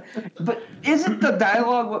 It's like, but isn't the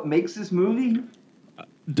dialogue what makes this movie?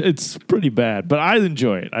 It's pretty bad, but I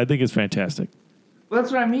enjoy it. I think it's fantastic. Well,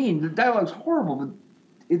 that's what I mean. The dialogue's horrible, but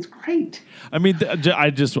it's great. I mean, I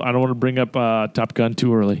don't want to bring up Top Gun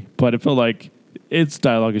too early, but it felt like its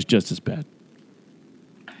dialogue is just as bad.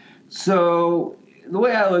 So the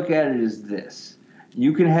way I look at it is this.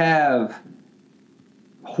 You can have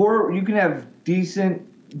horror. You can have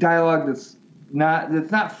decent dialogue that's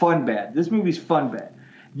not fun bad. This movie's fun bad.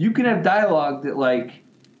 You can have dialogue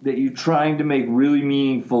that you're trying to make really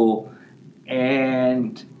meaningful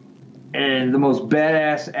and the most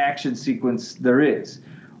badass action sequence there is.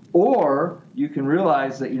 Or you can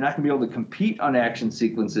realize that you're not going to be able to compete on action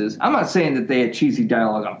sequences. I'm not saying that they had cheesy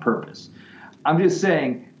dialogue on purpose. I'm just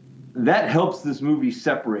saying that helps this movie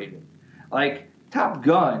separate it. Like Top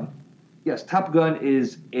Gun, yes, Top Gun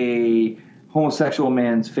is a homosexual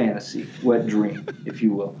man's fantasy, wet dream, if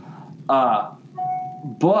you will.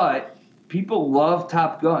 But people love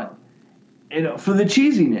Top Gun, for the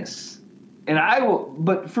cheesiness,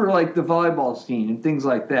 but for like the volleyball scene and things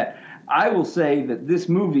like that. I will say that this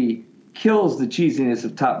movie kills the cheesiness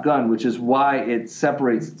of Top Gun, which is why it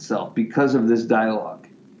separates itself because of this dialogue.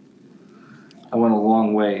 I went a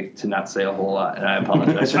long way to not say a whole lot, and I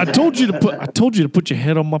apologize. I told you to put your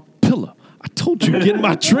head on my pillow. I told you, get in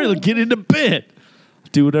my trailer, get into bed.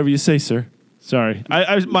 Do whatever you say, sir. Sorry.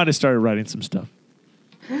 I might have started writing some stuff.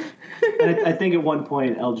 I think at one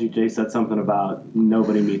point LGJ said something about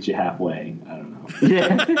nobody meets you halfway. I don't know.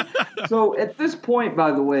 Yeah. So at this point,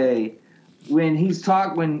 by the way, when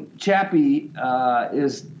Chappie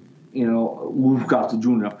is, Wolf Costa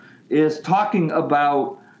Jr. is talking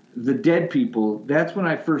about the dead people, that's when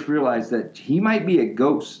I first realized that he might be a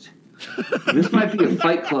ghost. This might be a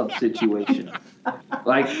Fight Club situation.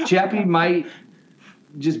 Like, Chappie might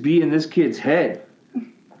just be in this kid's head.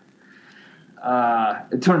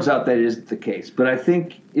 It turns out that isn't the case. But I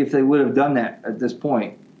think if they would have done that at this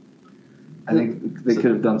point, I think they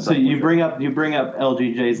could have done something. So you bring up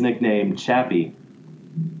LGJ's nickname, Chappie.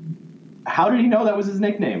 How did he know that was his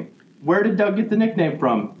nickname? Where did Doug get the nickname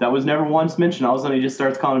from? That was never once mentioned. All of a sudden, he just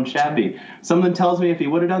starts calling him Chappie. Something tells me if he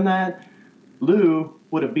would have done that, Lou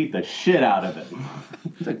would have beat the shit out of him.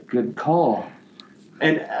 That's a good call.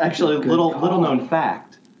 And actually, little known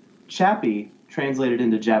fact: Chappie, translated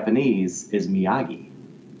into Japanese, is Miyagi.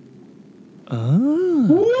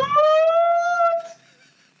 Oh.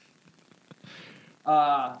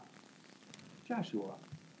 What? Joshua.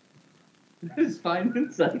 His fine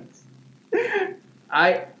insights.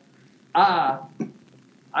 I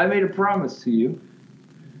made a promise to you.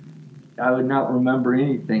 I would not remember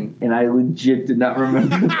anything, and I legit did not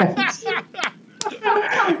remember that.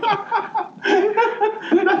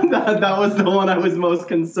 That was the one I was most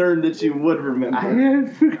concerned that you would remember. I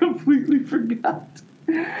had completely forgot.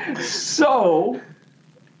 So,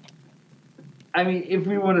 I mean, if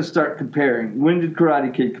we want to start comparing, when did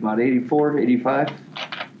Karate Kid come out? 84, 85?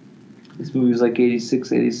 This movie was like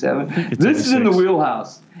 86, 87. This is in the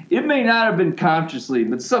wheelhouse. It may not have been consciously,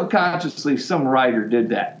 but subconsciously some writer did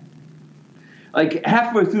that. Like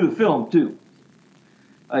halfway through the film, too.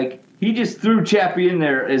 Like, he just threw Chappie in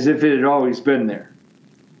there as if it had always been there.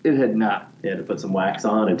 It had not. He had to put some wax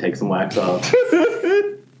on and take some wax off.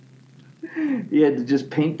 He had to just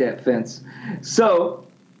paint that fence. So,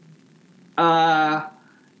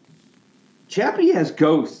 Chappie has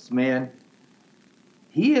ghosts, man.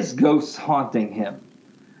 He has ghosts haunting him.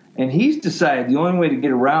 And he's decided the only way to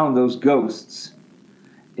get around those ghosts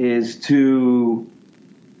is to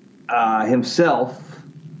himself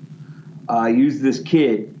use this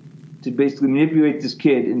kid to basically manipulate this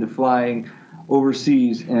kid into flying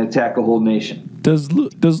overseas and attack a whole nation. Does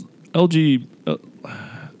Luke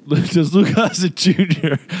Gossett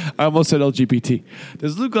Jr. I almost said LGBT.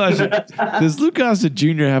 Does Luke Gossett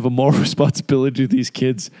Jr. have a moral responsibility to these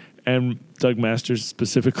kids and Doug Masters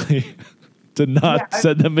specifically to not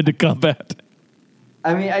send them into combat?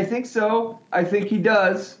 I mean, I think so. I think he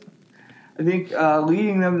does. I think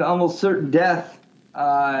leading them to almost certain death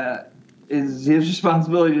is his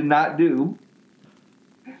responsibility to not do.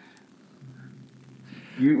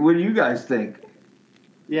 What do you guys think?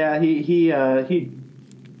 Yeah, he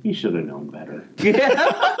should have known better.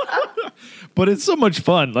 Yeah. But it's so much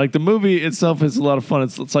fun. Like, the movie itself is a lot of fun.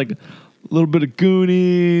 It's like a little bit of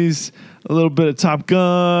Goonies, a little bit of Top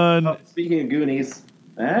Gun. Oh, speaking of Goonies,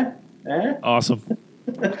 Awesome.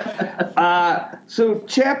 So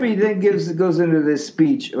Chappie then goes into this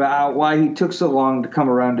speech about why he took so long to come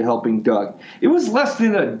around to helping Doug. It was less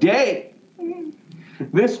than a day.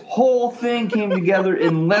 This whole thing came together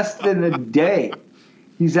in less than a day.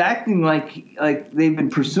 He's acting like they've been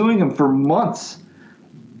pursuing him for months.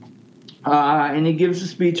 And he gives a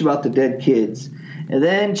speech about the dead kids. And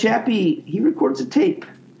then Chappie, he records a tape.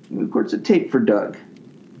 He records a tape for Doug.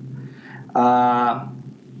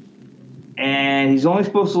 And he's only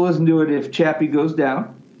supposed to listen to it if Chappie goes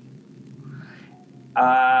down.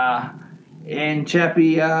 And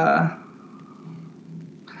Chappie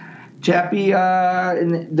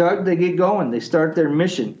and Doug, they get going. They start their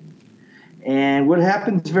mission. And what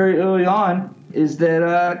happens very early on is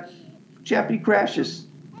that Chappie crashes.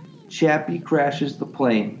 Chappie crashes the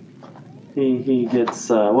plane. He gets,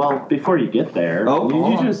 well, before you get there,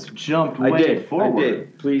 you just jumped way forward. I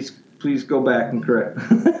did. Please go back and correct.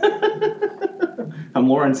 I'm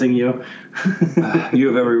Lawrencing you. You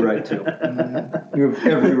have every right to. You have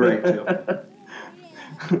every right to.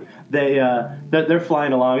 They're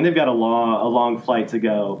flying along, and they've got a long flight to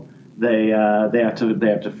go. They have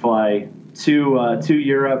to fly to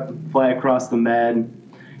Europe, fly across the Med,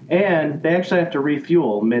 and they actually have to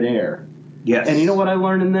refuel midair. Yes. And you know what I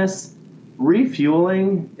learned in this?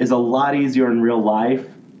 Refueling is a lot easier in real life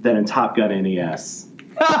than in Top Gun NES.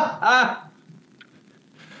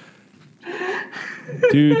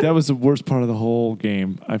 Dude, that was the worst part of the whole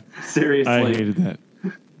game. Seriously. I hated that.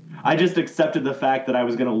 I just accepted the fact that I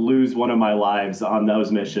was going to lose one of my lives on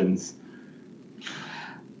those missions.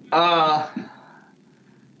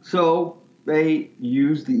 So they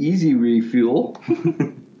use the easy refuel.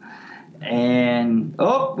 And,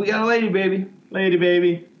 we got a lady baby. Lady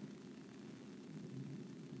baby.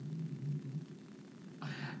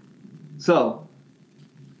 So,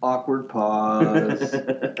 awkward pause.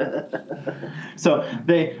 So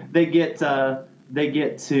they get to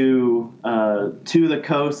the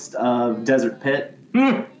coast of Desert Pit,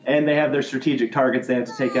 and they have their strategic targets they have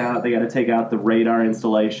to take out. They got to take out the radar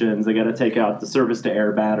installations. They got to take out the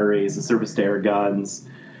surface-to-air batteries, the surface-to-air guns,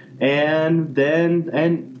 and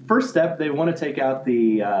first step, they want to take out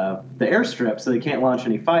the airstrip so they can't launch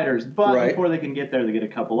any fighters. But before they can get there, they get a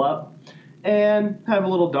couple up and have a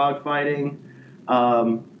little dogfighting.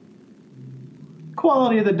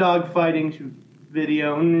 Quality of the dogfighting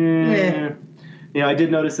video, You know, I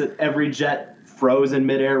did notice that every jet froze in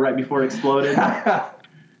midair right before it exploded.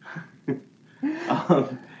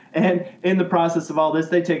 And in the process of all this,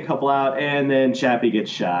 they take a couple out, and then Chappie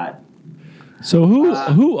gets shot. So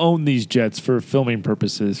who owned these jets for filming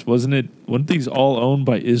purposes? Weren't these all owned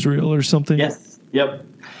by Israel or something? Yes. Yep.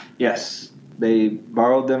 Yes. They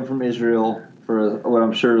borrowed them from Israel for what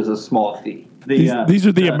I'm sure is a small fee. These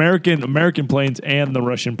are the American planes and the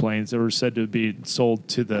Russian planes that were said to be sold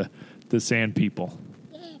to the Sand People.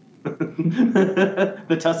 The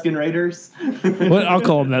Tusken Raiders? Well, I'll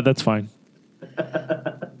call them that. That's fine.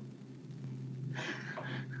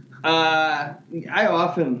 I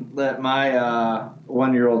often let my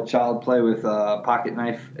 1-year-old child play with a pocket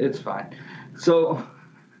knife. It's fine. So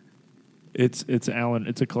It's Allen.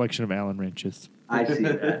 It's a collection of Allen wrenches. I see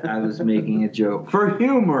that. I was making a joke for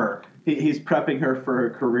humor. He's prepping her for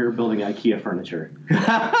a career building IKEA furniture.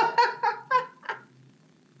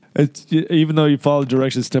 It's even though you follow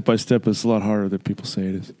directions step by step, it's a lot harder than people say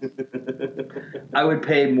it is. I would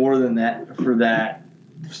pay more than that for that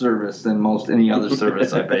service than most any other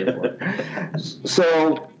service I pay for.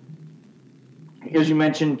 So, as you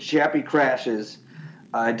mentioned, Chappie crashes.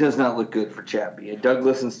 It does not look good for Chappie. Doug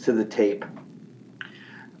listens to the tape.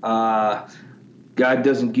 God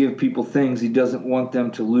doesn't give people things he doesn't want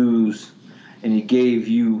them to lose, and he gave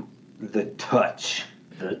you the touch.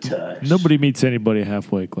 The touch. Nobody meets anybody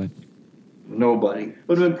halfway, Glenn. Nobody.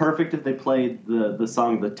 Would have been perfect if they played the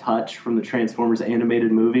song "The Touch" from the Transformers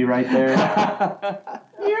animated movie right there. You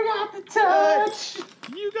got the touch.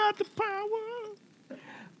 You got the power.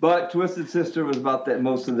 But Twisted Sister was about that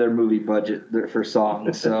most of their movie budget for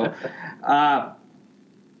songs. So,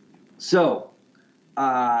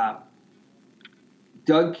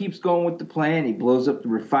 Doug keeps going with the plan. He blows up the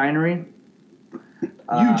refinery.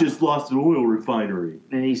 You just lost an oil refinery.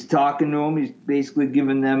 And he's talking to them. He's basically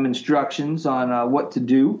giving them instructions on what to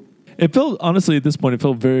do. It felt, honestly, at this point, it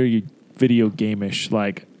felt very video game-ish.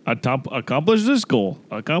 Like, accomplish this goal.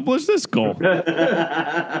 Accomplish this goal. Drop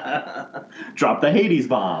the Hades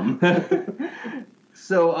bomb.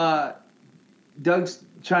 So, Doug's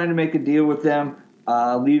trying to make a deal with them.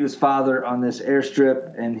 Leave his father on this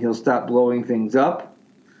airstrip, and he'll stop blowing things up.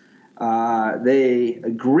 They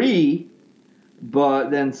agree. But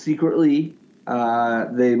then secretly,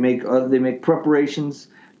 they make preparations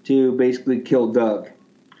to basically kill Doug.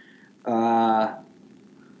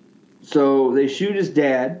 So they shoot his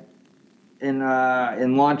dad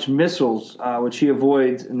and launch missiles, which he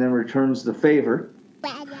avoids and then returns the favor.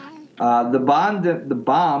 The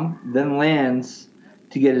bomb then lands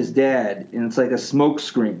to get his dad, and it's like a smoke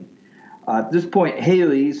screen. At this point,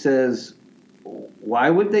 Haley says, "Why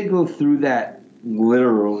would they go through that?"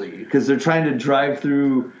 Literally, because they're trying to drive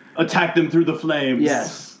through, attack them through the flames.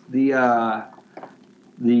 Yes, the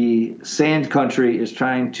Sand Country is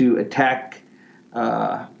trying to attack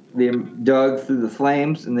Doug through the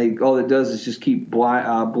flames, and all it does is just keep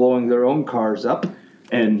blowing their own cars up.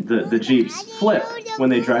 And the Jeeps flip when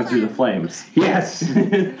they drive through the flames. Yes,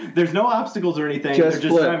 there's no obstacles or anything. They're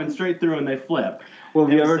just driving straight through and they flip. Well,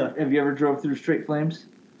 have you ever drove through straight flames?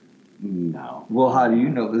 No. Well, how do you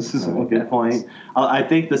know this is a good point? I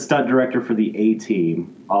think the stunt director for the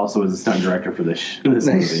A-Team also is a stunt director for this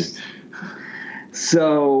movie.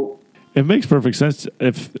 So it makes perfect sense.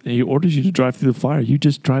 If he orders you to drive through the fire, you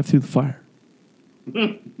just drive through the fire.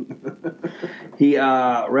 He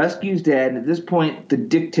rescues Dad. And at this point, the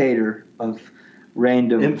dictator of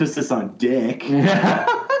random... Emphasis on dick.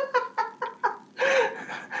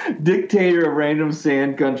 Dictator of random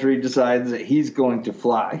Sand Country decides that he's going to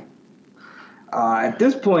fly. At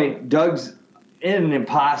this point, Doug's in an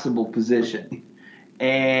impossible position.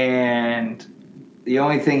 And the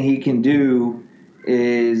only thing he can do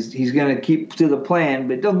is he's going to keep to the plan,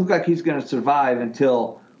 but it doesn't look like he's going to survive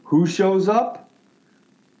until who shows up?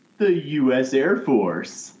 The U.S. Air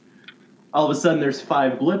Force. All of a sudden, there's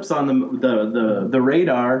 5 blips on the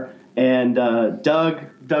radar, and Doug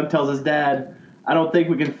tells his dad, "I don't think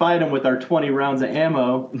we can fight him with our 20 rounds of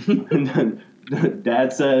ammo." And then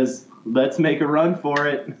Dad says, "Let's make a run for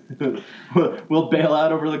it. We'll bail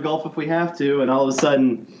out over the Gulf if we have to." And all of a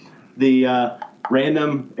sudden, the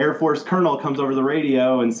random Air Force colonel comes over the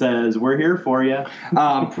radio and says, "We're here for you.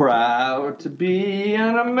 I'm proud to be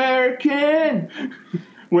an American,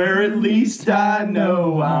 where at least I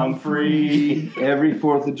know I'm free." Every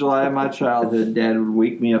 4th of July of my childhood, Dad would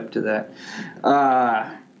wake me up to that.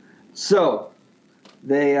 So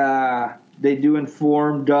they do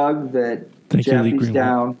inform Doug that Chappie's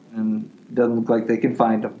down and doesn't look like they can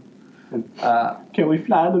find him. Can we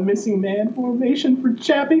fly the missing man formation for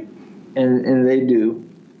Chappie? And they do.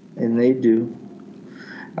 And they do.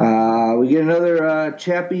 We get another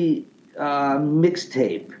Chappie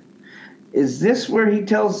mixtape. Is this where he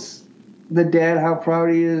tells the dad how proud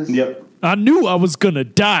he is? Yep. I knew I was going to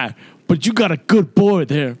die, but you got a good boy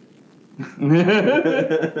there. He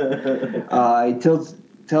tells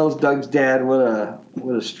Doug's dad what a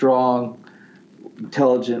strong,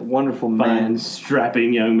 intelligent, wonderful man,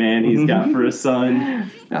 strapping young man he's got for a son.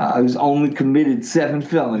 Who's only committed 7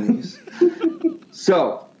 felonies.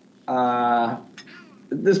 So, at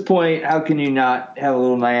this point, how can you not have a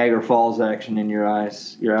little Niagara Falls action in your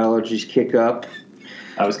eyes? Your allergies kick up.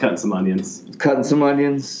 I was cutting some onions.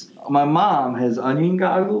 my mom has onion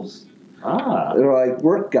goggles. They're like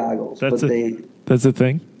work goggles, That's a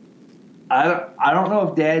thing. I don't know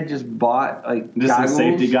if Dad just bought like just goggles. some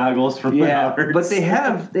safety goggles for Menards. But they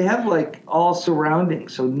have like all surrounding,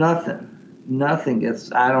 so nothing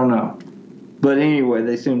gets. I don't know, but anyway,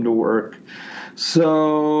 they seem to work.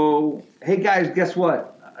 So hey guys, guess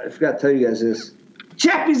what? I forgot to tell you guys this.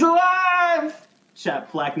 Chappie's alive.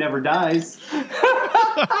 Chap Flack never dies.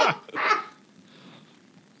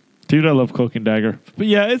 Dude, I love Cloak and Dagger. But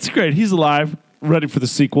yeah, it's great. He's alive, ready for the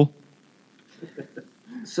sequel.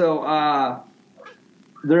 So,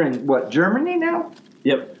 they're in, what, Germany now?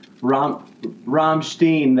 Yep.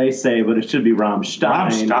 Rammstein, they say, but it should be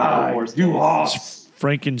Rammstein. Du hast.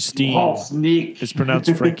 Frankenstein. Du hast nicht. It's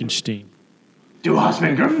pronounced Frankenstein. Du hast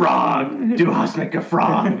mich gefragt. Du hast mich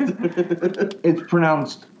gefragt. It's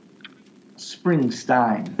pronounced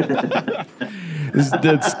Springsteen.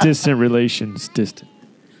 That's distant relations. Distant.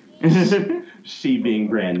 She being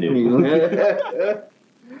brand new.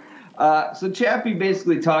 So Chappie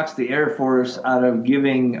basically talks the Air Force out of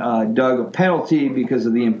giving Doug a penalty because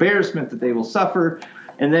of the embarrassment that they will suffer,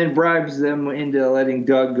 and then bribes them into letting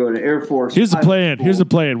Doug go to Air Force. Here's the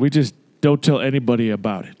plan. We just don't tell anybody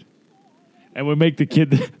about it. And we make the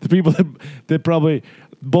kid, the people that probably,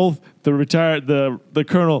 both the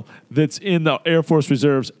colonel that's in the Air Force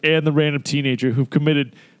Reserves and the random teenager who've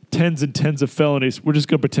committed tens and tens of felonies, we're just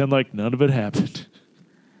going to pretend like none of it happened.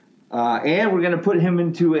 And we're going to put him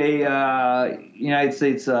into a United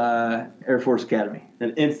States Air Force Academy.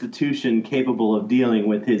 An institution capable of dealing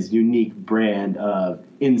with his unique brand of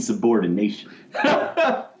insubordination.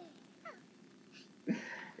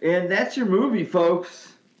 And that's your movie, folks.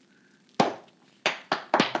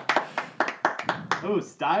 Oh,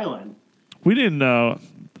 styling. We didn't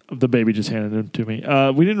the baby just handed it to me.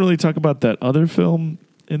 We didn't really talk about that other film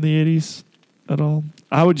in the 80s at all.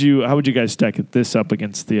 How would you guys stack this up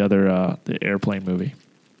against the other the airplane movie?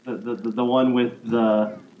 The one with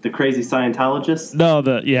the crazy Scientologist? No,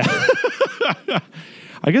 yeah.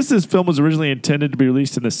 I guess this film was originally intended to be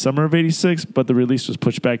released in the summer of '86, but the release was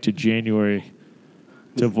pushed back to January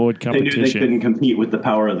to avoid competition. They knew they couldn't compete with the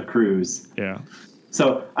power of the cruise. Yeah.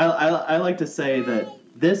 So I like to say that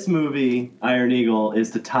this movie, Iron Eagle,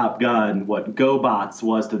 is to Top Gun what GoBots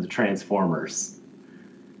was to the Transformers.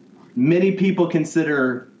 Many people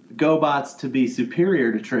consider GoBots to be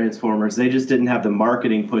superior to Transformers. They just didn't have the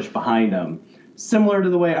marketing push behind them. Similar to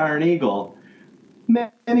the way Iron Eagle,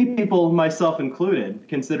 many people, myself included,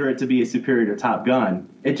 consider it to be superior to Top Gun.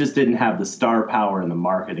 It just didn't have the star power and the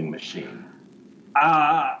marketing machine.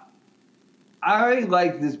 I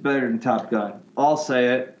like this better than Top Gun. I'll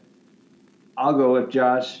say it. I'll go with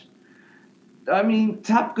Josh. I mean,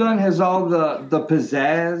 Top Gun has all the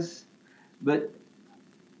pizzazz, but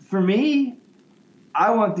for me,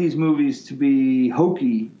 I want these movies to be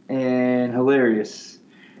hokey and hilarious.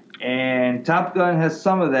 And Top Gun has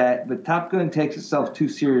some of that, but Top Gun takes itself too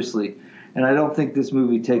seriously. And I don't think this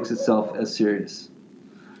movie takes itself as serious.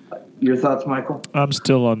 Your thoughts, Michael? I'm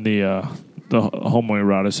still on the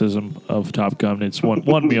homoeroticism of Top Gun. It's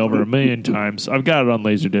won me over a million times. I've got it on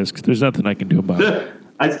Laserdisc. There's nothing I can do about it.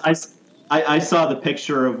 I saw the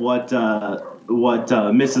picture of what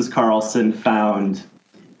Mrs. Carlson found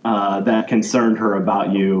that concerned her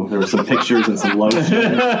about you. There were some pictures and some lotion.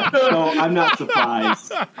 So I'm not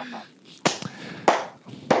surprised.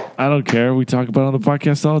 I don't care. We talk about it on the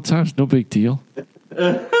podcast all the time. It's no big deal.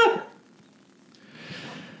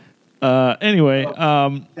 Anyway,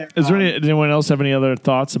 does anyone else have any other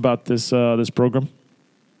thoughts about this program?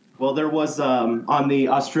 Well, there was on the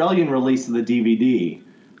Australian release of the DVD,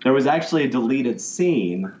 there was actually a deleted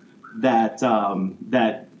scene that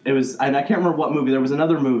it was, and I can't remember what movie. There was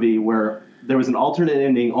another movie where there was an alternate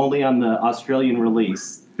ending only on the Australian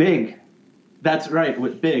release. Big. That's right,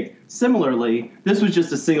 with Big. Similarly, this was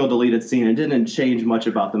just a single deleted scene. It didn't change much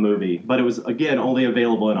about the movie, but it was, again, only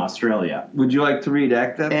available in Australia. Would you like to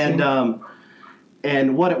reenact that scene?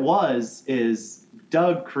 And what it was is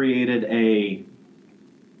Doug created a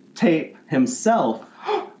tape himself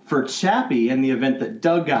for Chappie in the event that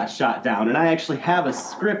Doug got shot down. And I actually have a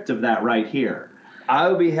script of that right here. I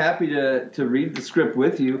would be happy to read the script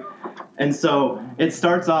with you. And so it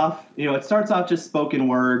starts off just spoken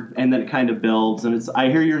word, and then it kind of builds. And it's, I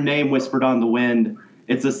hear your name whispered on the wind.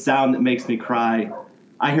 It's a sound that makes me cry.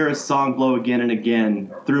 I hear a song blow again and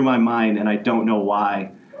again through my mind, and I don't know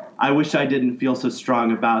why. I wish I didn't feel so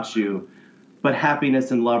strong about you, but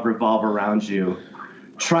happiness and love revolve around you.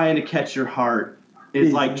 Trying to catch your heart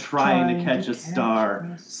is like trying to catch a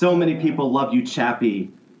star. So many people love you,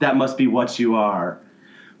 Chappie. That must be what you are.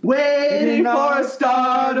 Waiting for a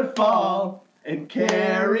star to fall, and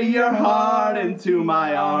carry your heart into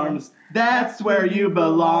my arms. That's where you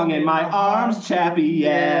belong, in my arms, Chappie,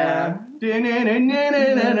 yeah.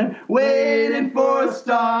 Waiting for a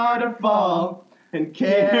star to fall and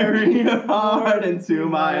carry your heart into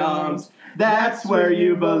my arms. That's where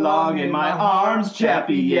you belong, in my arms,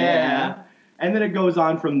 Chappie, yeah. And then it goes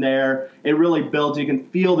on from there. It really builds. You can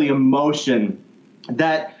feel the emotion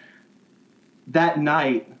that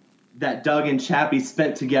night that Doug and Chappie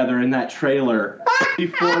spent together in that trailer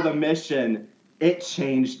before the mission. It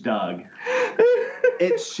changed Doug.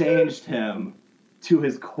 It changed him to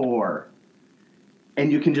his core.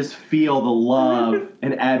 And you can just feel the love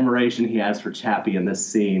and admiration he has for Chappie in this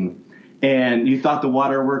scene. And you thought the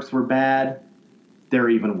waterworks were bad. They're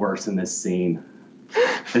even worse in this scene.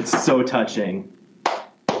 It's so touching.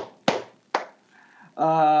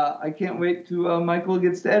 I can't wait till Michael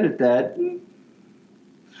gets to edit that.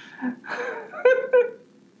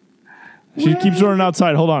 She keeps running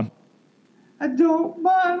outside. Hold on. I don't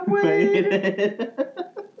mind waiting.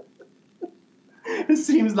 It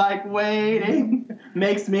seems like waiting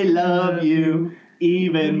makes me love you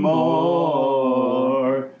even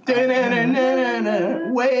more.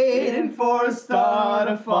 Waiting for a star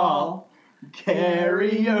to fall.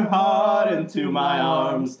 Carry your heart into my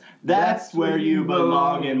arms. That's where you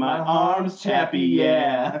belong, in my arms, Chappie,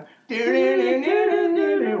 yeah.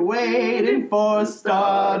 Waiting for a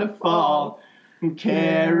star to fall.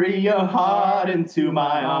 Carry your heart into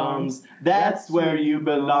my arms. That's where you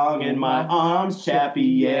belong, in my arms, Chappie,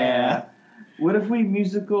 yeah. What if we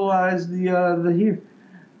musicalize the here?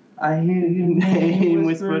 I hear your Name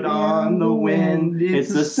whispered on the wind.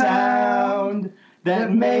 It's a sound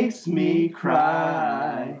that makes me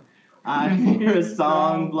cry. I hear a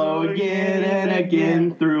song blow again and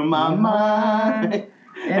again through my mind,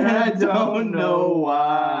 and I don't know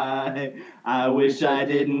why. I wish I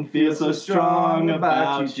didn't feel so strong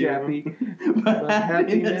about you, Chappie. But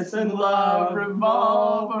happiness and love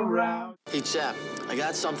revolve around. Hey, Chap, I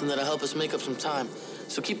got something that'll help us make up some time.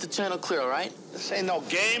 So keep the channel clear, all right? This ain't no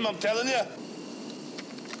game, I'm telling you.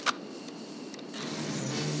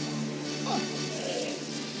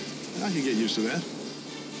 I can get used to that.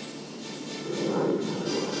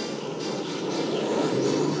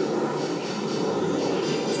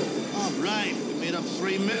 All right, we made up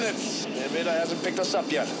 3 minutes. The Vader hasn't picked us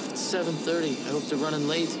up yet. It's 7:30. I hope they're running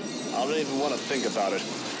late. I don't even want to think about it.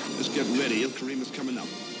 Just get ready. Il Kareem is coming up.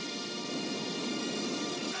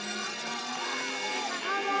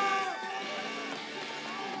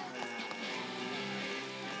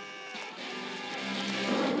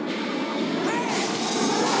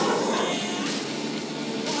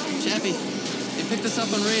 Chappie, they picked us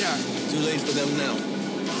up on radar. Too late for them now.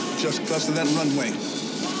 Just cluster that runway.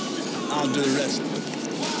 I'll do the rest.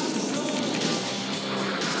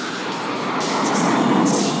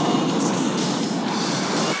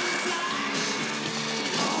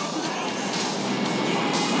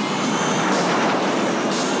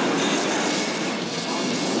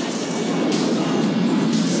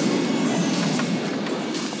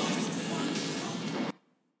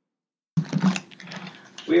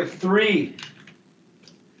 We have 3.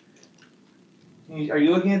 Are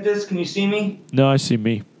you looking at this? Can you see me? No, I see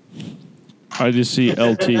me. I just see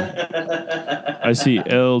LT. I see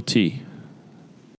LT.